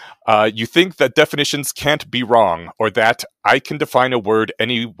here. You think that definitions can't be wrong, or that I can define a word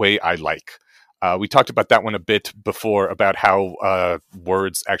any way I like. We talked about that one a bit before, about how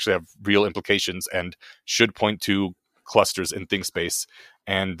words actually have real implications and should point to clusters in think space.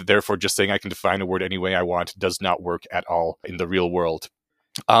 And therefore, just saying I can define a word any way I want does not work at all in the real world.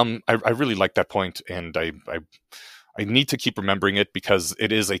 I really like that point, and I need to keep remembering it, because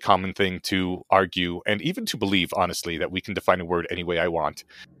it is a common thing to argue and even to believe, honestly, that we can define a word any way I want.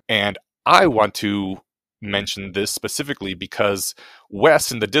 And I want to mention this specifically because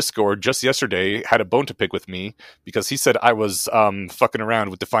Wes in the Discord just yesterday had a bone to pick with me, because he said I was fucking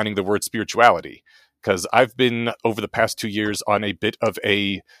around with defining the word spirituality. Because I've been, over the past 2 years, on a bit of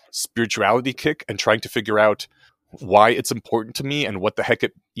a spirituality kick and trying to figure out why it's important to me and what the heck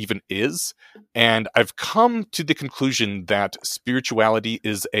it even is. And I've come to the conclusion that spirituality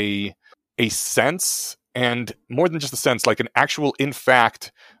is a sense, and more than just a sense, like an actual, in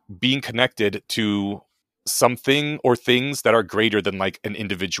fact, being connected to something or things that are greater than like an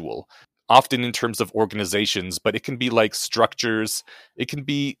individual. Often in terms of organizations, but it can be like structures. It can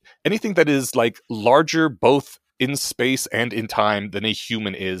be anything that is like larger, both in space and in time, than a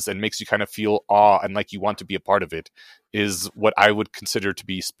human is, and makes you kind of feel awe and like you want to be a part of it, is what I would consider to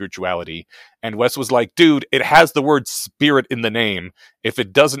be spirituality. And Wes was like, dude, it has the word spirit in the name. If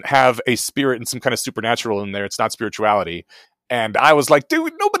it doesn't have a spirit and some kind of supernatural in there, it's not spirituality. And I was like,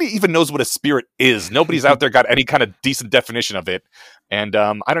 dude, nobody even knows what a spirit is. Nobody's out there got any kind of decent definition of it. And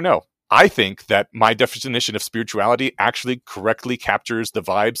I don't know. I think that my definition of spirituality actually correctly captures the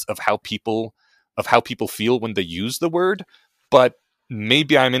vibes of how people feel when they use the word, but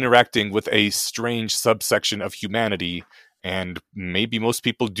maybe I'm interacting with a strange subsection of humanity, and maybe most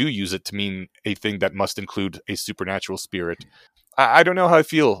people do use it to mean a thing that must include a supernatural spirit. I don't know how I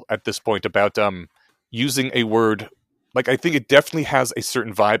feel at this point about using a word. Like, I think it definitely has a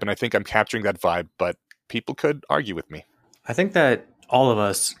certain vibe, and I think I'm capturing that vibe, but people could argue with me. I think that all of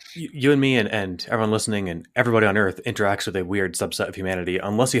us, you and me and everyone listening and everybody on Earth, interacts with a weird subset of humanity,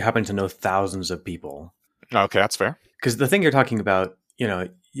 unless you happen to know thousands of people. Okay, that's fair. Because the thing you're talking about, you know,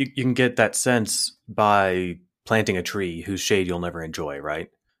 you can get that sense by planting a tree whose shade you'll never enjoy, right?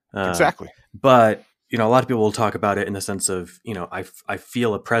 Exactly. But, you know, a lot of people will talk about it in the sense of, you know, I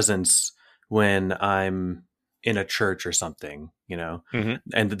feel a presence when I'm in a church or something, you know,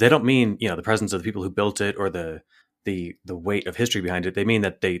 and they don't mean, you know, the presence of the people who built it or the weight of history behind it. They mean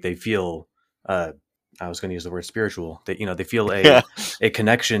that they feel, I was going to use the word spiritual, that, you know, they feel a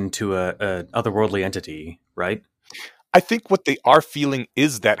connection to a otherworldly entity, right? I think what they are feeling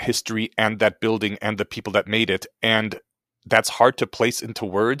is that history and that building and the people that made it. And that's hard to place into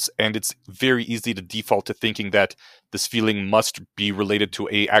words. And it's very easy to default to thinking that this feeling must be related to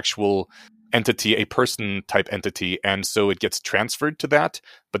a actual entity, a person type entity. And so it gets transferred to that.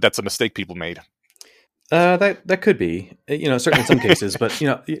 But that's a mistake people made. That could be, you know, certainly in some cases, but, you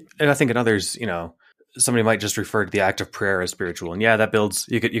know, and I think in others, you know, somebody might just refer to the act of prayer as spiritual. And yeah, that builds,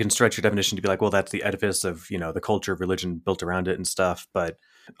 you can stretch your definition to be like, well, that's the edifice of, you know, the culture of religion built around it and stuff. But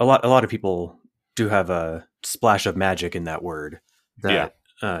a lot of people do have a splash of magic in that word that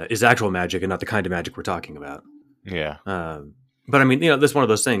is actual magic and not the kind of magic we're talking about. Yeah. But I mean, you know, this is one of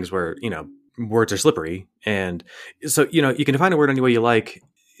those things where, you know, words are slippery. And so, you know, you can define a word any way you like.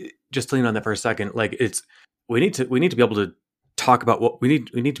 Just to lean on that for a second, like we need to be able to talk about what we need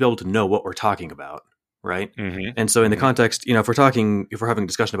to be able to know what we're talking about, right? And so in the context, you know, if we're having a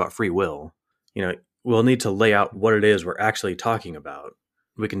discussion about free will, you know, we'll need to lay out what it is we're actually talking about.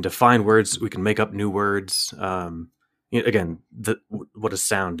 We can define words, we can make up new words, and again, what does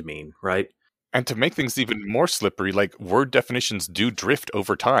sound mean, right? And to make things even more slippery, like word definitions do drift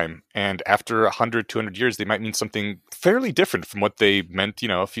over time. And after 100, 200 years, they might mean something fairly different from what they meant,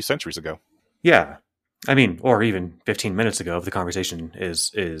 a few centuries ago. Yeah. I mean, or even 15 minutes ago if the conversation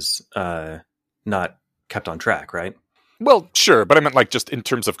is not kept on track, right? Well, sure, but I meant like just in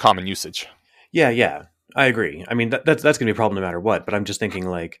terms of common usage. Yeah. I agree. I mean, that's going to be a problem no matter what, but I'm just thinking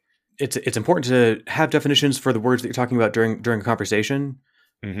like it's important to have definitions for the words that you're talking about during a conversation,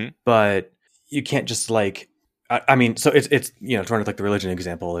 but you can't just like, I mean, so it's trying to like the religion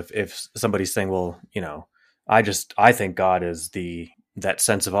example. If somebody's saying, well, I think God is that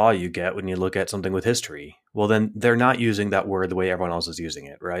sense of awe you get when you look at something with history. Well, then they're not using that word the way everyone else is using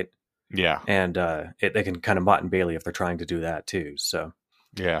it, right? Yeah, and they can kind of Mott and Bailey if they're trying to do that too. So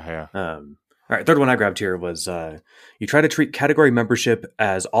yeah. All right, third one I grabbed here was you try to treat category membership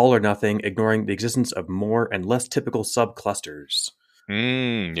as all or nothing, ignoring the existence of more and less typical subclusters.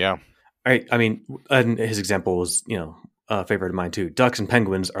 Yeah. I mean, and his example was, a favorite of mine too. Ducks and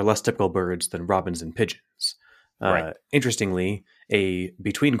penguins are less typical birds than robins and pigeons. Right. Interestingly, a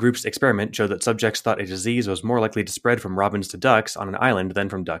between groups experiment showed that subjects thought a disease was more likely to spread from robins to ducks on an island than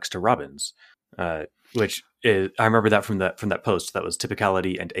from ducks to robins, which is, I remember that from that post. That was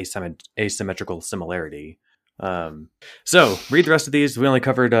typicality and asymmetrical similarity. So read the rest of these. We only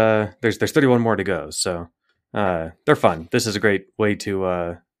covered there's 31 more to go, so they're fun. This is a great way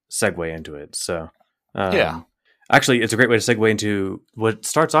to segue into it. So Yeah. Actually, it's a great way to segue into what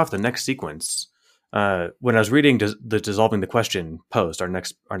starts off the next sequence. When I was reading the Dissolving the Question post, our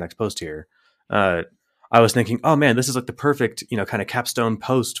next post here, I was thinking, oh man, this is like the perfect, kind of capstone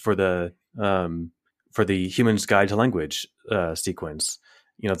post for the Human's Guide to Language sequence.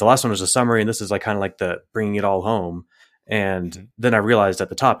 The last one was a summary, and this is like kind of like the bringing it all home. And then I realized at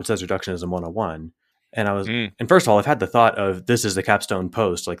the top it says Reductionism 101. And I was, and first of all, I've had the thought of this is the capstone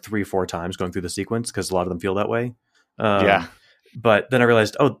post like 3-4 times going through the sequence because a lot of them feel that way. Yeah. But then I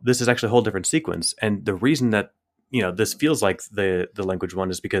realized, oh, this is actually a whole different sequence. And the reason that, this feels like the language one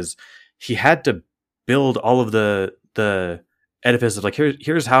is because he had to build all of the edifice of like,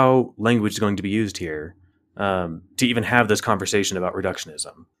 here's how language is going to be used here to even have this conversation about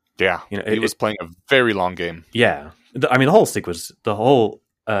reductionism. Yeah. He was playing a very long game. Yeah. I mean, the whole sequence, the whole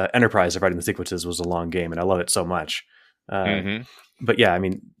enterprise of writing the sequences was a long game, and I love it so much. But yeah, I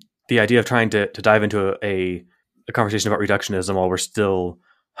mean, the idea of trying to dive into a conversation about reductionism while we're still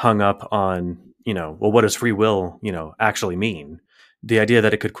hung up on, well, what does free will, actually mean? The idea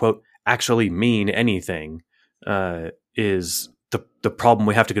that it could, quote, actually mean anything is the problem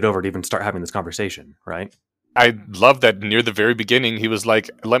we have to get over to even start having this conversation, right? I love that near the very beginning, he was like,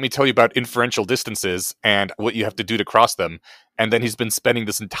 let me tell you about inferential distances and what you have to do to cross them. And then he's been spending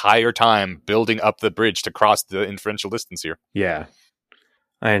this entire time building up the bridge to cross the inferential distance here. Yeah.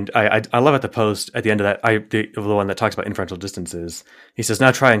 And I love at the post at the end of that, the one that talks about inferential distances, he says,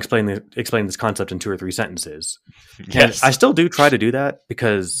 now try and explain this concept in 2 or 3 sentences. Yes. And I still do try to do that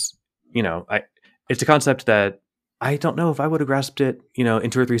because, it's a concept that I don't know if I would have grasped it, in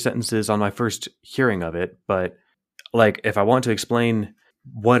 2 or 3 sentences on my first hearing of it. But like, if I want to explain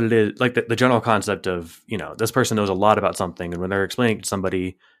what it is, like the general concept of, this person knows a lot about something, and when they're explaining it to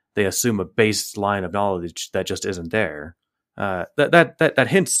somebody, they assume a baseline of knowledge that just isn't there. That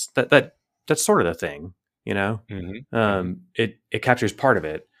hints that's sort of the thing, it captures part of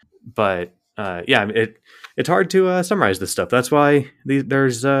it, but it's hard to summarize this stuff. That's why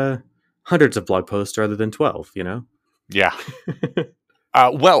there's hundreds of blog posts rather than 12. Yeah.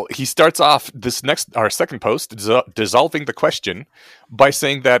 Well, he starts off our second post, dissolving the question, by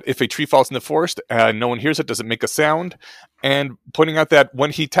saying that if a tree falls in the forest, no one hears it, doesn't make a sound, and pointing out that when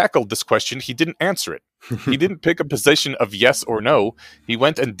he tackled this question, he didn't answer it. He didn't pick a position of yes or no. He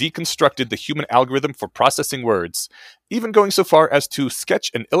went and deconstructed the human algorithm for processing words, even going so far as to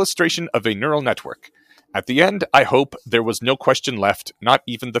sketch an illustration of a neural network. At the end, I hope there was no question left, not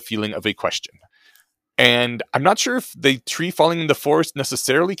even the feeling of a question. And I'm not sure if the tree falling in the forest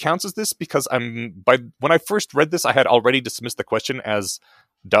necessarily counts as this, because when I first read this, I had already dismissed the question as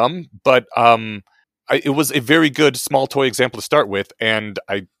dumb, but it was a very good small toy example to start with, and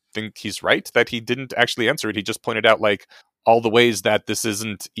I think he's right that he didn't actually answer it. He just pointed out like all the ways that this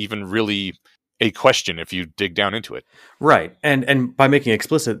isn't even really a question if you dig down into it. Right. And by making it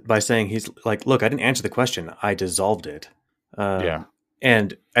explicit, by saying he's like, look, I didn't answer the question, I dissolved it. Yeah.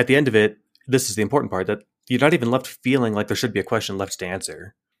 And at the end of it, this is the important part, that you're not even left feeling like there should be a question left to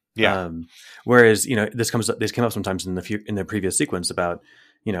answer. Yeah. Whereas, this came up sometimes in the previous sequence about,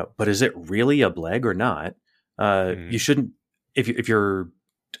 but is it really a bleg or not? You shouldn't, if you're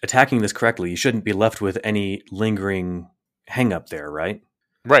attacking this correctly, you shouldn't be left with any lingering hang up there, right?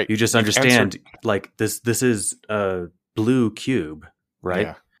 Right. You just understand like this is a blue cube,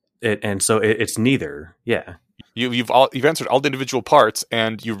 right? Yeah. And so it's neither. Yeah. You've answered all the individual parts,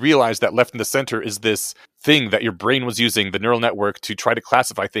 and you realize that left in the center is this thing that your brain was using, the neural network, to try to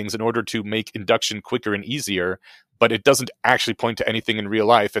classify things in order to make induction quicker and easier, but it doesn't actually point to anything in real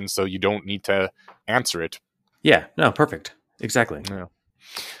life, and so you don't need to answer it. Yeah, no, perfect. Exactly. Yeah.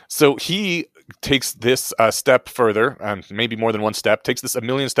 So he takes this step further, and maybe more than one step, takes this a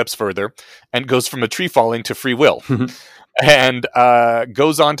million steps further, and goes from a tree falling to free will. And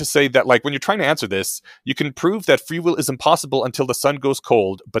goes on to say that, like, when you're trying to answer this, you can prove that free will is impossible until the sun goes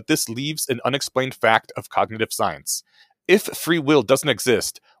cold, but this leaves an unexplained fact of cognitive science. If free will doesn't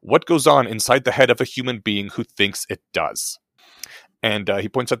exist, what goes on inside the head of a human being who thinks it does? And he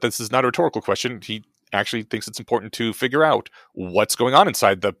points out that this is not a rhetorical question. He actually thinks it's important to figure out what's going on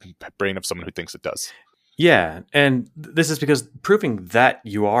inside the brain of someone who thinks it does. Yeah, and this is because proving that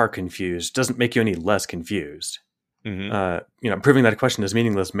you are confused doesn't make you any less confused. Mm-hmm. Proving that a question is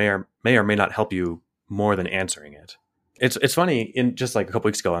meaningless may or may not help you more than answering it. It's funny, in just like a couple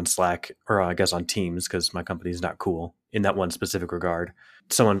weeks ago on Slack, or I guess on Teams, because my company is not cool in that one specific regard.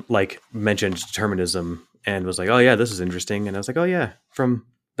 Someone like mentioned determinism and was like, "Oh yeah, this is interesting," and I was like, "Oh yeah,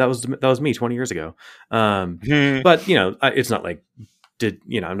 that was me 20 years ago." But it's not like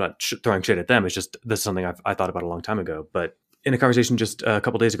I'm not throwing shit at them. It's just this is something I thought about a long time ago. But in a conversation just a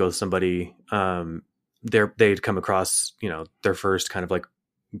couple days ago with somebody, they'd come across their first kind of like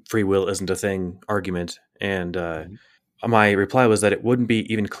free will isn't a thing argument, and my reply was that it wouldn't be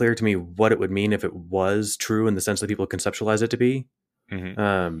even clear to me what it would mean if it was true in the sense that people conceptualize it to be.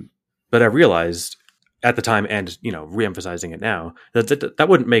 But I realized at the time, and re-emphasizing it now, that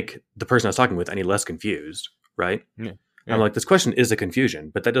wouldn't make the person I was talking with any less confused, right? Yeah. I'm like, this question is a confusion,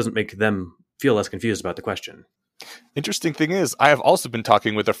 but that doesn't make them feel less confused about the question. Interesting thing is, I have also been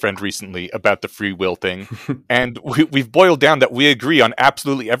talking with a friend recently about the free will thing, and we've boiled down that we agree on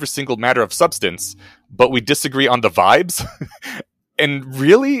absolutely every single matter of substance, but we disagree on the vibes. And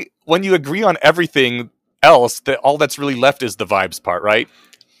really, when you agree on everything else, all that's really left is the vibes part, right?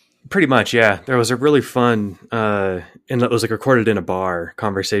 Pretty much, yeah. There was a really fun, and it was like recorded in a bar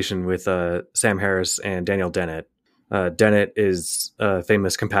conversation with Sam Harris and Daniel Dennett. Dennett is a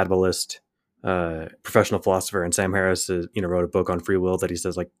famous compatibilist, professional philosopher, and Sam Harris wrote a book on free will that he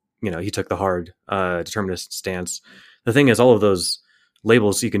says he took the hard determinist stance. The thing is, all of those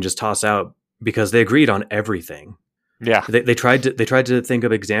labels you can just toss out because they agreed on everything. Yeah, they tried to think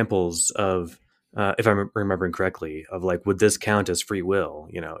of examples of, if I'm remembering correctly, of like, would this count as free will?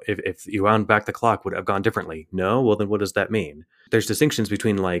 If you wound back the clock, would it have gone differently? No. Well, then what does that mean? There's distinctions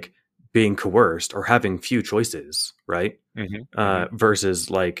between like being coerced or having few choices, right? Versus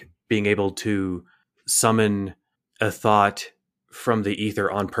like being able to summon a thought from the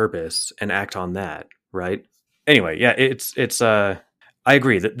ether on purpose and act on that, right? Anyway, yeah, it's I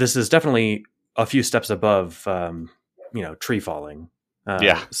agree that this is definitely a few steps above tree falling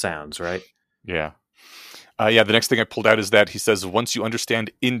sounds, right? Yeah. The next thing I pulled out is that he says, once you understand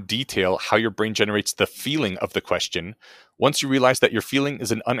in detail how your brain generates the feeling of the question, once you realize that your feeling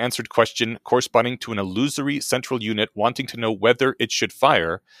is an unanswered question corresponding to an illusory central unit wanting to know whether it should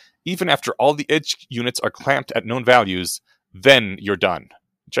fire, even after all the edge units are clamped at known values, then you're done.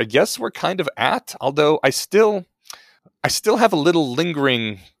 Which I guess we're kind of at, although I still have a little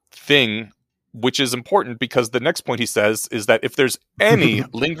lingering thing, which is important because the next point he says is that if there's any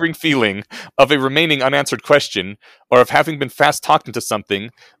lingering feeling of a remaining unanswered question or of having been fast talked into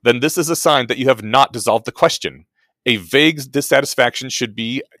something, then this is a sign that you have not dissolved the question. A vague dissatisfaction should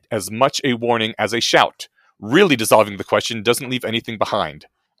be as much a warning as a shout. Really dissolving the question doesn't leave anything behind.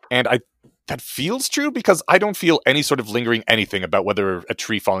 And that feels true because I don't feel any sort of lingering anything about whether a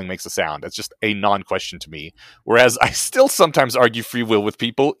tree falling makes a sound. It's just a non-question to me. Whereas I still sometimes argue free will with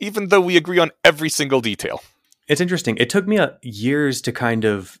people, even though we agree on every single detail. It's interesting. It took me years to kind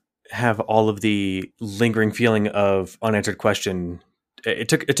of have all of the lingering feeling of unanswered question. It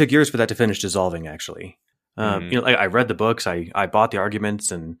took years for that to finish dissolving, actually. I read the books, I bought the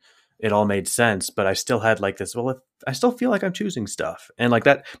arguments, and it all made sense, but I still had like this, I still feel like I'm choosing stuff and like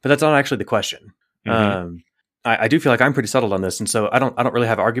that, but that's not actually the question. I do feel like I'm pretty settled on this. And so I don't really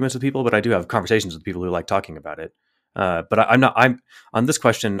have arguments with people, but I do have conversations with people who like talking about it. But I'm on this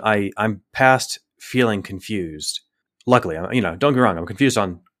question. I'm past feeling confused. Luckily, don't get me wrong. I'm confused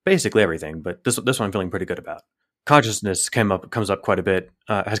on basically everything, but this one I'm feeling pretty good about. Consciousness comes up quite a bit,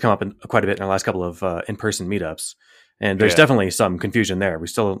 has come up quite a bit in the last couple of in-person meetups. And there's definitely some confusion there. We're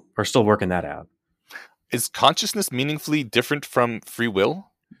still working that out. Is consciousness meaningfully different from free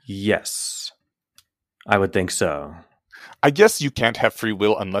will? Yes, I would think so. I guess you can't have free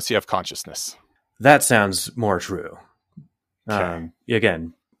will unless you have consciousness. That sounds more true. Okay.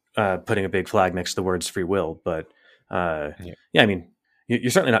 Again, putting a big flag next to the words free will, but Yeah. I mean,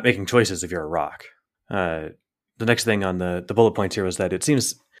 you're certainly not making choices if you're a rock. The next thing on the bullet points here was that it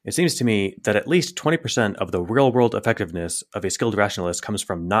seems to me that at least 20% of the real world effectiveness of a skilled rationalist comes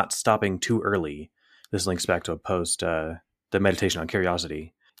from not stopping too early. This links back to a post, the meditation on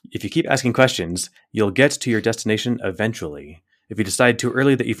curiosity. If you keep asking questions, you'll get to your destination eventually. If you decide too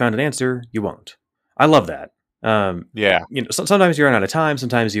early that you found an answer, you won't. I love that. Yeah. Sometimes you run out of time.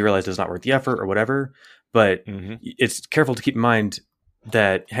 Sometimes you realize it's not worth the effort or whatever. But it's careful to keep in mind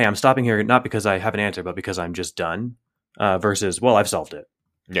that, hey, I'm stopping here not because I have an answer, but because I'm just done. Versus, well, I've solved it.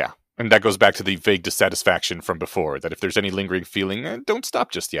 Yeah. And that goes back to the vague dissatisfaction from before, that if there's any lingering feeling, don't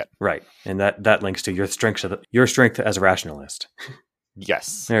stop just yet. Right. And that links to your strength as a rationalist.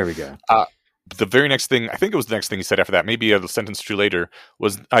 Yes. There we go. The very next thing, I think it was the next thing he said after that, maybe a sentence or two later,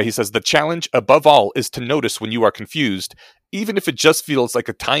 was he says, the challenge above all is to notice when you are confused, even if it just feels like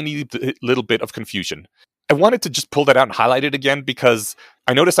a tiny little bit of confusion. I wanted to just pull that out and highlight it again because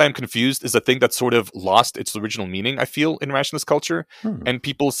I notice I am confused is a thing that's sort of lost its original meaning, I feel, in rationalist culture. And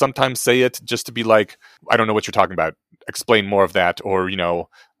people sometimes say it just to be like, I don't know what you're talking about. Explain more of that. Or,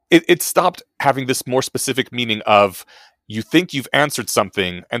 it stopped having this more specific meaning of, you think you've answered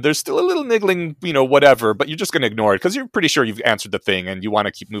something and there's still a little niggling, whatever, but you're just going to ignore it because you're pretty sure you've answered the thing and you want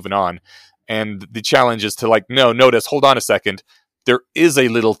to keep moving on. And the challenge is to notice, hold on a second. There is a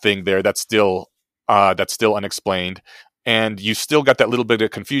little thing there that's still unexplained. And you still got that little bit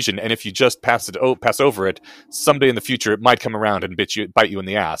of confusion. And if you just pass over it, someday in the future, it might come around and bite you in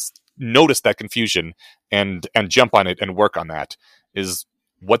the ass. Notice that confusion and jump on it and work on that is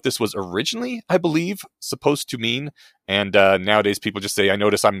what this was originally, I believe, supposed to mean. And nowadays people just say, I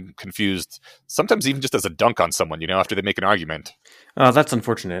notice I'm confused. Sometimes even just as a dunk on someone, after they make an argument. That's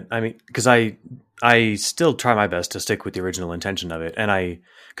unfortunate. I mean, because I still try my best to stick with the original intention of it. And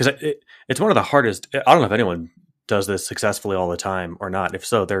because it's one of the hardest, I don't know if anyone does this successfully all the time or not. If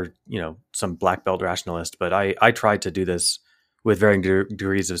so, they're, some black belt rationalist, but I try to do this with varying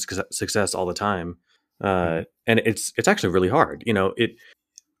degrees of success all the time. And it's actually really hard.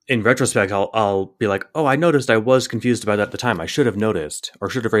 In retrospect, I'll be like, oh, I noticed I was confused about that at the time. I should have noticed or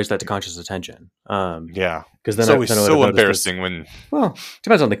should have raised that to conscious attention. Yeah. Because then it's always so embarrassing when... Well,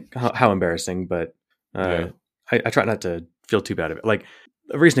 depends on how embarrassing, but I try not to feel too bad of it. Like,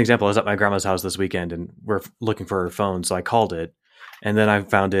 a recent example, I was at my grandma's house this weekend and we're looking for her phone, so I called it and then I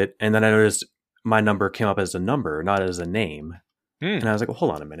found it and then I noticed my number came up as a number, not as a name. And I was like, well,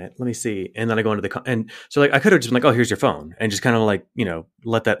 hold on a minute. Let me see. And then I go into and so I could have just been like, oh, here's your phone. And just kind of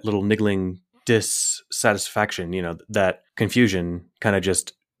let that little niggling dissatisfaction, that confusion kind of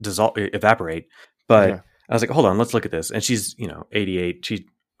just evaporate. But I was like, hold on, let's look at this. And she's, 88,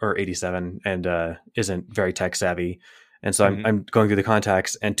 or 87 and isn't very tech savvy. And so I'm going through the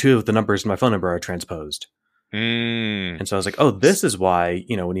contacts and two of the numbers in my phone number are transposed. And so I was like, oh, this is why,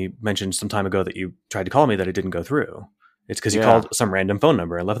 when you mentioned some time ago that you tried to call me that it didn't go through. It's because you called some random phone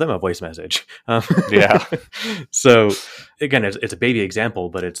number and left them a voice message. So again, it's a baby example,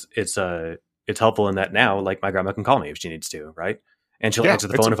 but it's helpful in that now, like my grandma can call me if she needs to, right? And she'll answer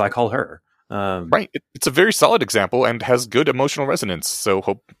the phone if I call her. Right. It's a very solid example and has good emotional resonance. So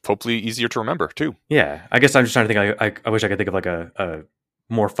hopefully easier to remember too. Yeah. I guess I'm just trying to think. I wish I could think of like a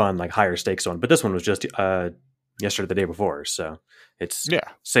more fun, like higher stakes one, but this one was just yesterday, the day before. So it's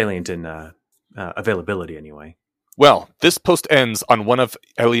salient in availability anyway. Well, this post ends on one of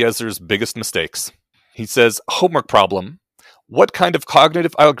Eliezer's biggest mistakes. He says, homework problem. What kind of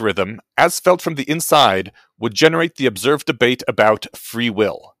cognitive algorithm, as felt from the inside, would generate the observed debate about free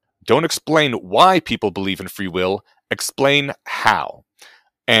will? Don't explain why people believe in free will. Explain how.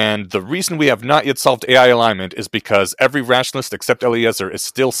 And the reason we have not yet solved AI alignment is because every rationalist except Eliezer is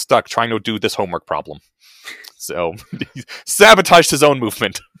still stuck trying to do this homework problem. So he sabotaged his own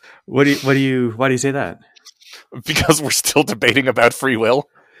movement. Why do you say that? Because we're still debating about free will.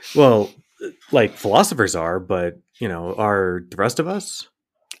 Well, like philosophers are, but are the rest of us?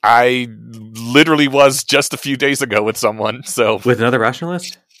 I literally was just a few days ago with someone. So with another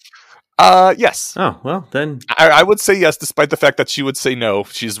rationalist? Yes. Oh, well, then I would say yes, despite the fact that she would say no.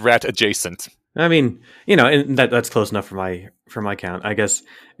 She's rat adjacent. I mean, and that's close enough for my count. I guess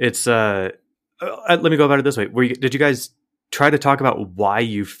it's let me go about it this way. Did you guys try to talk about why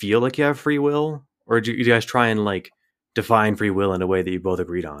you feel like you have free will? Or did you guys try and like define free will in a way that you both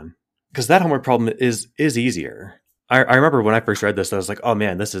agreed on? Because that homework problem is easier. I remember when I first read this, I was like, oh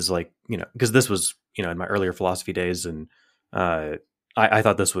man, this is like, because this was, in my earlier philosophy days and I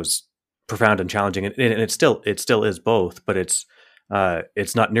thought this was profound and challenging, and it still is both, but it's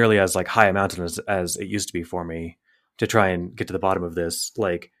not nearly as like high a mountain as it used to be for me to try and get to the bottom of this.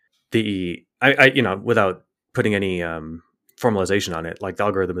 Like I without putting any formalization on it, like the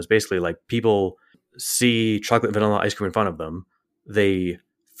algorithm is basically like people see chocolate and vanilla ice cream in front of them, they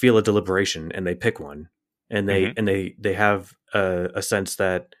feel a deliberation and they pick one, and they have a sense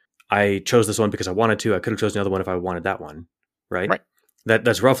that I chose this one because I wanted to. I could have chosen the other one if I wanted that one, right? Right.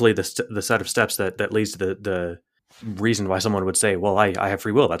 That's roughly the set of steps that leads to the reason why someone would say, well, I have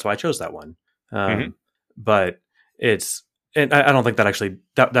free will, that's why I chose that one. But it's, and I don't think that actually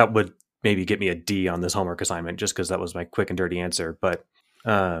that would maybe get me a D on this homework assignment, just because that was my quick and dirty answer. But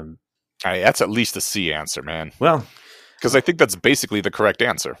that's at least a C answer, man. Well, because I think that's basically the correct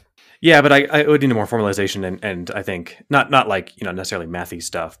answer. Yeah, but I would need more formalization, and I think not like necessarily mathy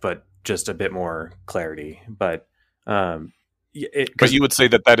stuff, but just a bit more clarity. But but you would say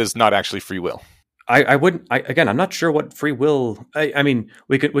that is not actually free will. I wouldn't. Again, I'm not sure what free will. I mean,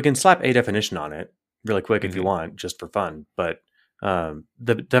 we can slap a definition on it really quick if you want, just for fun. But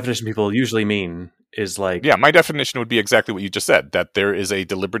the definition people usually mean is like, yeah, my definition would be exactly what you just said, that there is a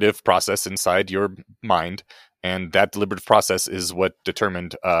deliberative process inside your mind, and that deliberative process is what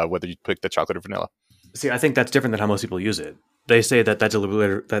determined whether you pick the chocolate or vanilla. See, I think that's different than how most people use it. They say that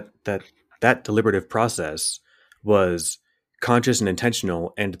that deliberative process was conscious and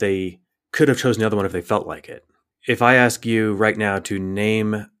intentional, and they could have chosen the other one if they felt like it. If I ask you right now to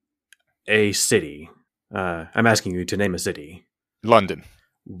name a city, I'm asking you to name a city. London.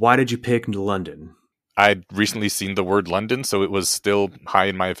 Why did you pick London? I'd recently seen the word London, so it was still high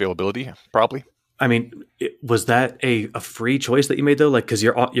in my availability, probably. I mean, was that a free choice that you made, though? Like, because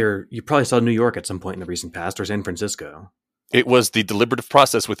you probably saw New York at some point in the recent past, or San Francisco. It was the deliberative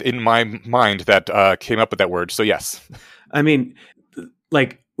process within my mind that came up with that word, so yes. I mean,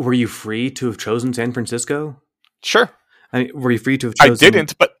 like, were you free to have chosen San Francisco? Sure. I mean, were you free to have chosen... I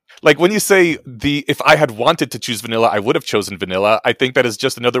didn't, but like when you say if I had wanted to choose vanilla, I would have chosen vanilla. I think that is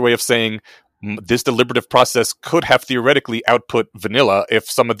just another way of saying this deliberative process could have theoretically output vanilla if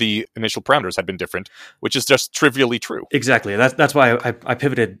some of the initial parameters had been different, which is just trivially true. Exactly. That's why I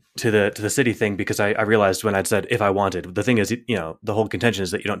pivoted to the city thing, because I realized when I'd said if I wanted, the thing is, the whole contention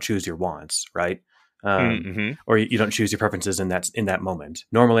is that you don't choose your wants, right? Or you don't choose your preferences in that moment.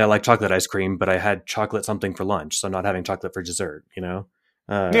 Normally I like chocolate ice cream, but I had chocolate something for lunch, so I'm not having chocolate for dessert,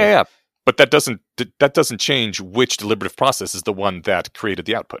 Yeah. But that doesn't change which deliberative process is the one that created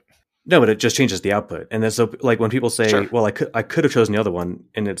the output. No, but it just changes the output. And then so like when people say, sure, well, I could have chosen the other one,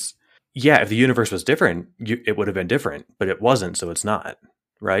 and it's, yeah, if the universe was different, it would have been different, but it wasn't, so it's not,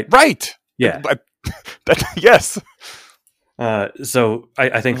 right? Right. Yeah. But yes. So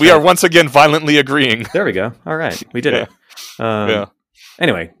I think we are once again violently agreeing. There we go. All right. We did it. Yeah.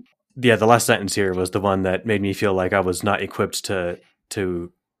 Anyway, yeah, the last sentence here was the one that made me feel like I was not equipped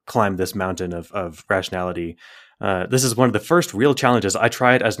to climb this mountain of rationality. This is one of the first real challenges I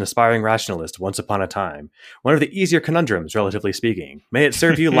tried as an aspiring rationalist once upon a time. One of the easier conundrums, relatively speaking. May it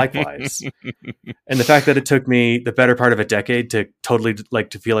serve you likewise. And the fact that it took me the better part of a decade to totally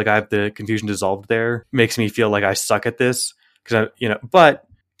to feel like I have the confusion dissolved there makes me feel like I suck at this. Because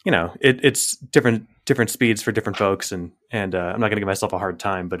it's different speeds for different folks, and I'm not going to give myself a hard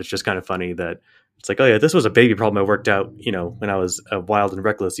time, but it's just kind of funny that it's like, oh yeah, this was a baby problem I worked out, when I was a wild and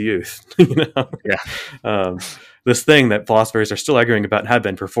reckless youth. Yeah. This thing that philosophers are still arguing about and have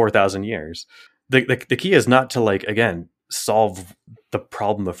been for 4,000 years. The key is not to again solve the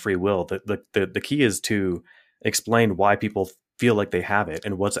problem of free will. The key is to explain why people feel like they have it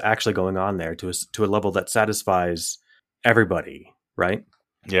and what's actually going on there to a level that satisfies everybody, right?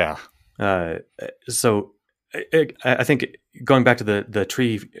 Yeah. So I think going back to the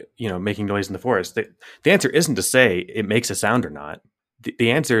tree, making noise in the forest, the answer isn't to say it makes a sound or not.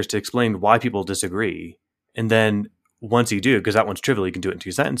 The answer is to explain why people disagree. And then once you do, because that one's trivial, you can do it in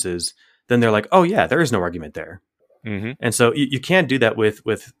 2 sentences, then they're like, oh yeah, there is no argument there. Mm-hmm. And so you can't do that with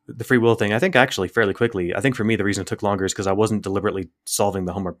the free will thing. I think actually fairly quickly. I think for me, the reason it took longer is because I wasn't deliberately solving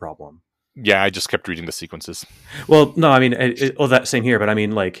the homework problem. Yeah, I just kept reading the sequences. Well, no, I mean, that same here, but I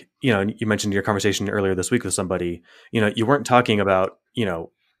mean, you mentioned your conversation earlier this week with somebody, you weren't talking about,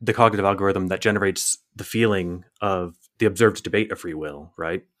 the cognitive algorithm that generates the feeling of the observed debate of free will,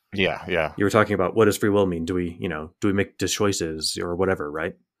 right? Yeah, yeah. You were talking about, what does free will mean? Do we make choices or whatever,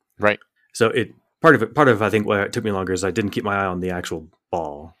 right? Right. So part of I think why it took me longer is I didn't keep my eye on the actual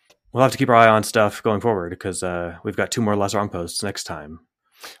ball. We'll have to keep our eye on stuff going forward because we've got 2 more less wrong posts next time.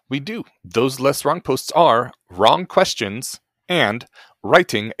 We do. Those less wrong posts are wrong questions and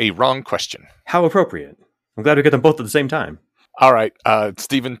writing a wrong question. How appropriate. I'm glad we get them both at the same time. All right,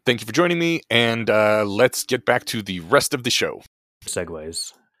 Stephen, thank you for joining me, and let's get back to the rest of the show.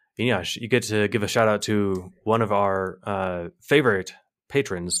 Segues. Eneasz, you get to give a shout out to one of our favorite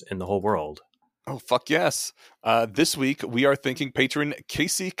patrons in the whole world. Oh, fuck yes. This week, we are thanking patron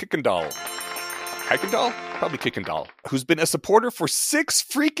Casey Kuykendall. Kuykendall? Probably Kuykendall. Who's been a supporter for 6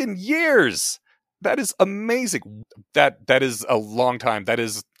 freaking years. That is amazing. That is a long time.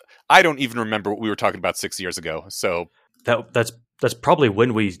 I don't even remember what we were talking about 6 years ago. So that's probably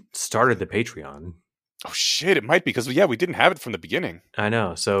when we started the Patreon. Oh shit, it might be because we didn't have it from the beginning. I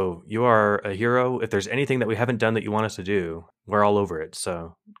know. So you are a hero. If there's anything that we haven't done that you want us to do, we're all over it.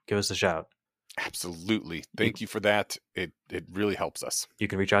 So give us a shout. Absolutely. Thank you for that. It really helps us. You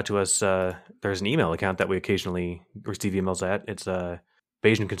can reach out to us. There's an email account that we occasionally receive emails at. It's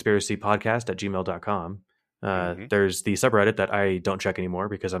BayesianConspiracyPodcast@gmail.com. There's the subreddit that I don't check anymore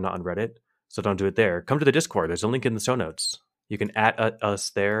because I'm not on Reddit. So don't do it there. Come to the Discord. There's a link in the show notes. You can @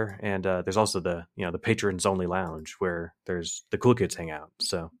 us there, and there's also the patrons only lounge where there's the cool kids hang out.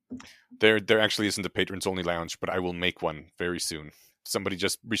 So there actually isn't a patrons only lounge, but I will make one very soon. Somebody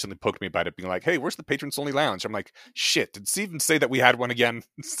just recently poked me about it, being like, "Hey, where's the patrons only lounge?" I'm like, "Shit, did Steven say that we had one again?"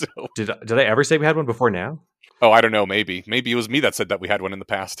 So did I ever say we had one before now? Oh, I don't know. Maybe it was me that said that we had one in the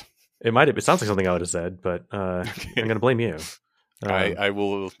past. It might have. It sounds like something I would have said, but okay. I'm going to blame you. I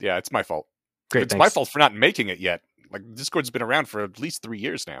will. Yeah, it's my fault. Great, it's my fault for not making it yet. Like, Discord's been around for at least 3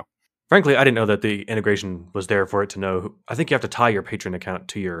 years now. Frankly, I didn't know that the integration was there for it to know. I think you have to tie your Patreon account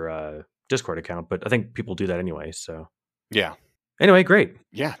to your Discord account, but I think people do that anyway. So yeah. Anyway, great.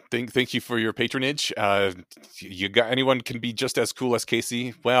 Yeah, thank you for your patronage. Anyone can be just as cool as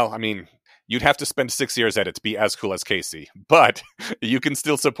Casey. Well, I mean, you'd have to spend 6 years at it to be as cool as Casey, but you can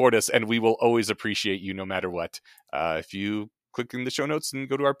still support us, and we will always appreciate you no matter what. If you click in the show notes and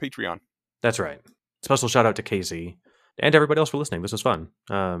go to our Patreon. That's right. Special shout out to Casey and everybody else for listening. This was fun.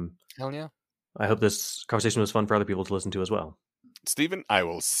 Hell yeah. I hope this conversation was fun for other people to listen to as well. Stephen, I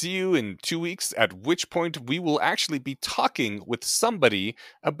will see you in 2 weeks, at which point we will actually be talking with somebody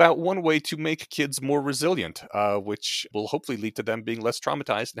about one way to make kids more resilient, which will hopefully lead to them being less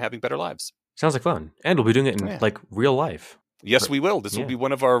traumatized and having better lives. Sounds like fun. And we'll be doing it in like real life. Yes, we will. This will be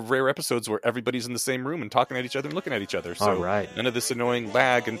one of our rare episodes where everybody's in the same room and talking at each other and looking at each other. So all right. None of this annoying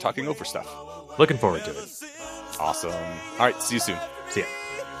lag and talking over stuff. Looking forward to it. Awesome. All right, see you soon. See ya.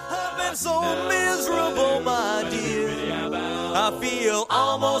 I've been so miserable, my dear. I feel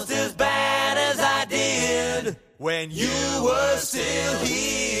almost as bad as I did when you were still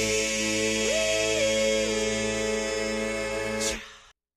here.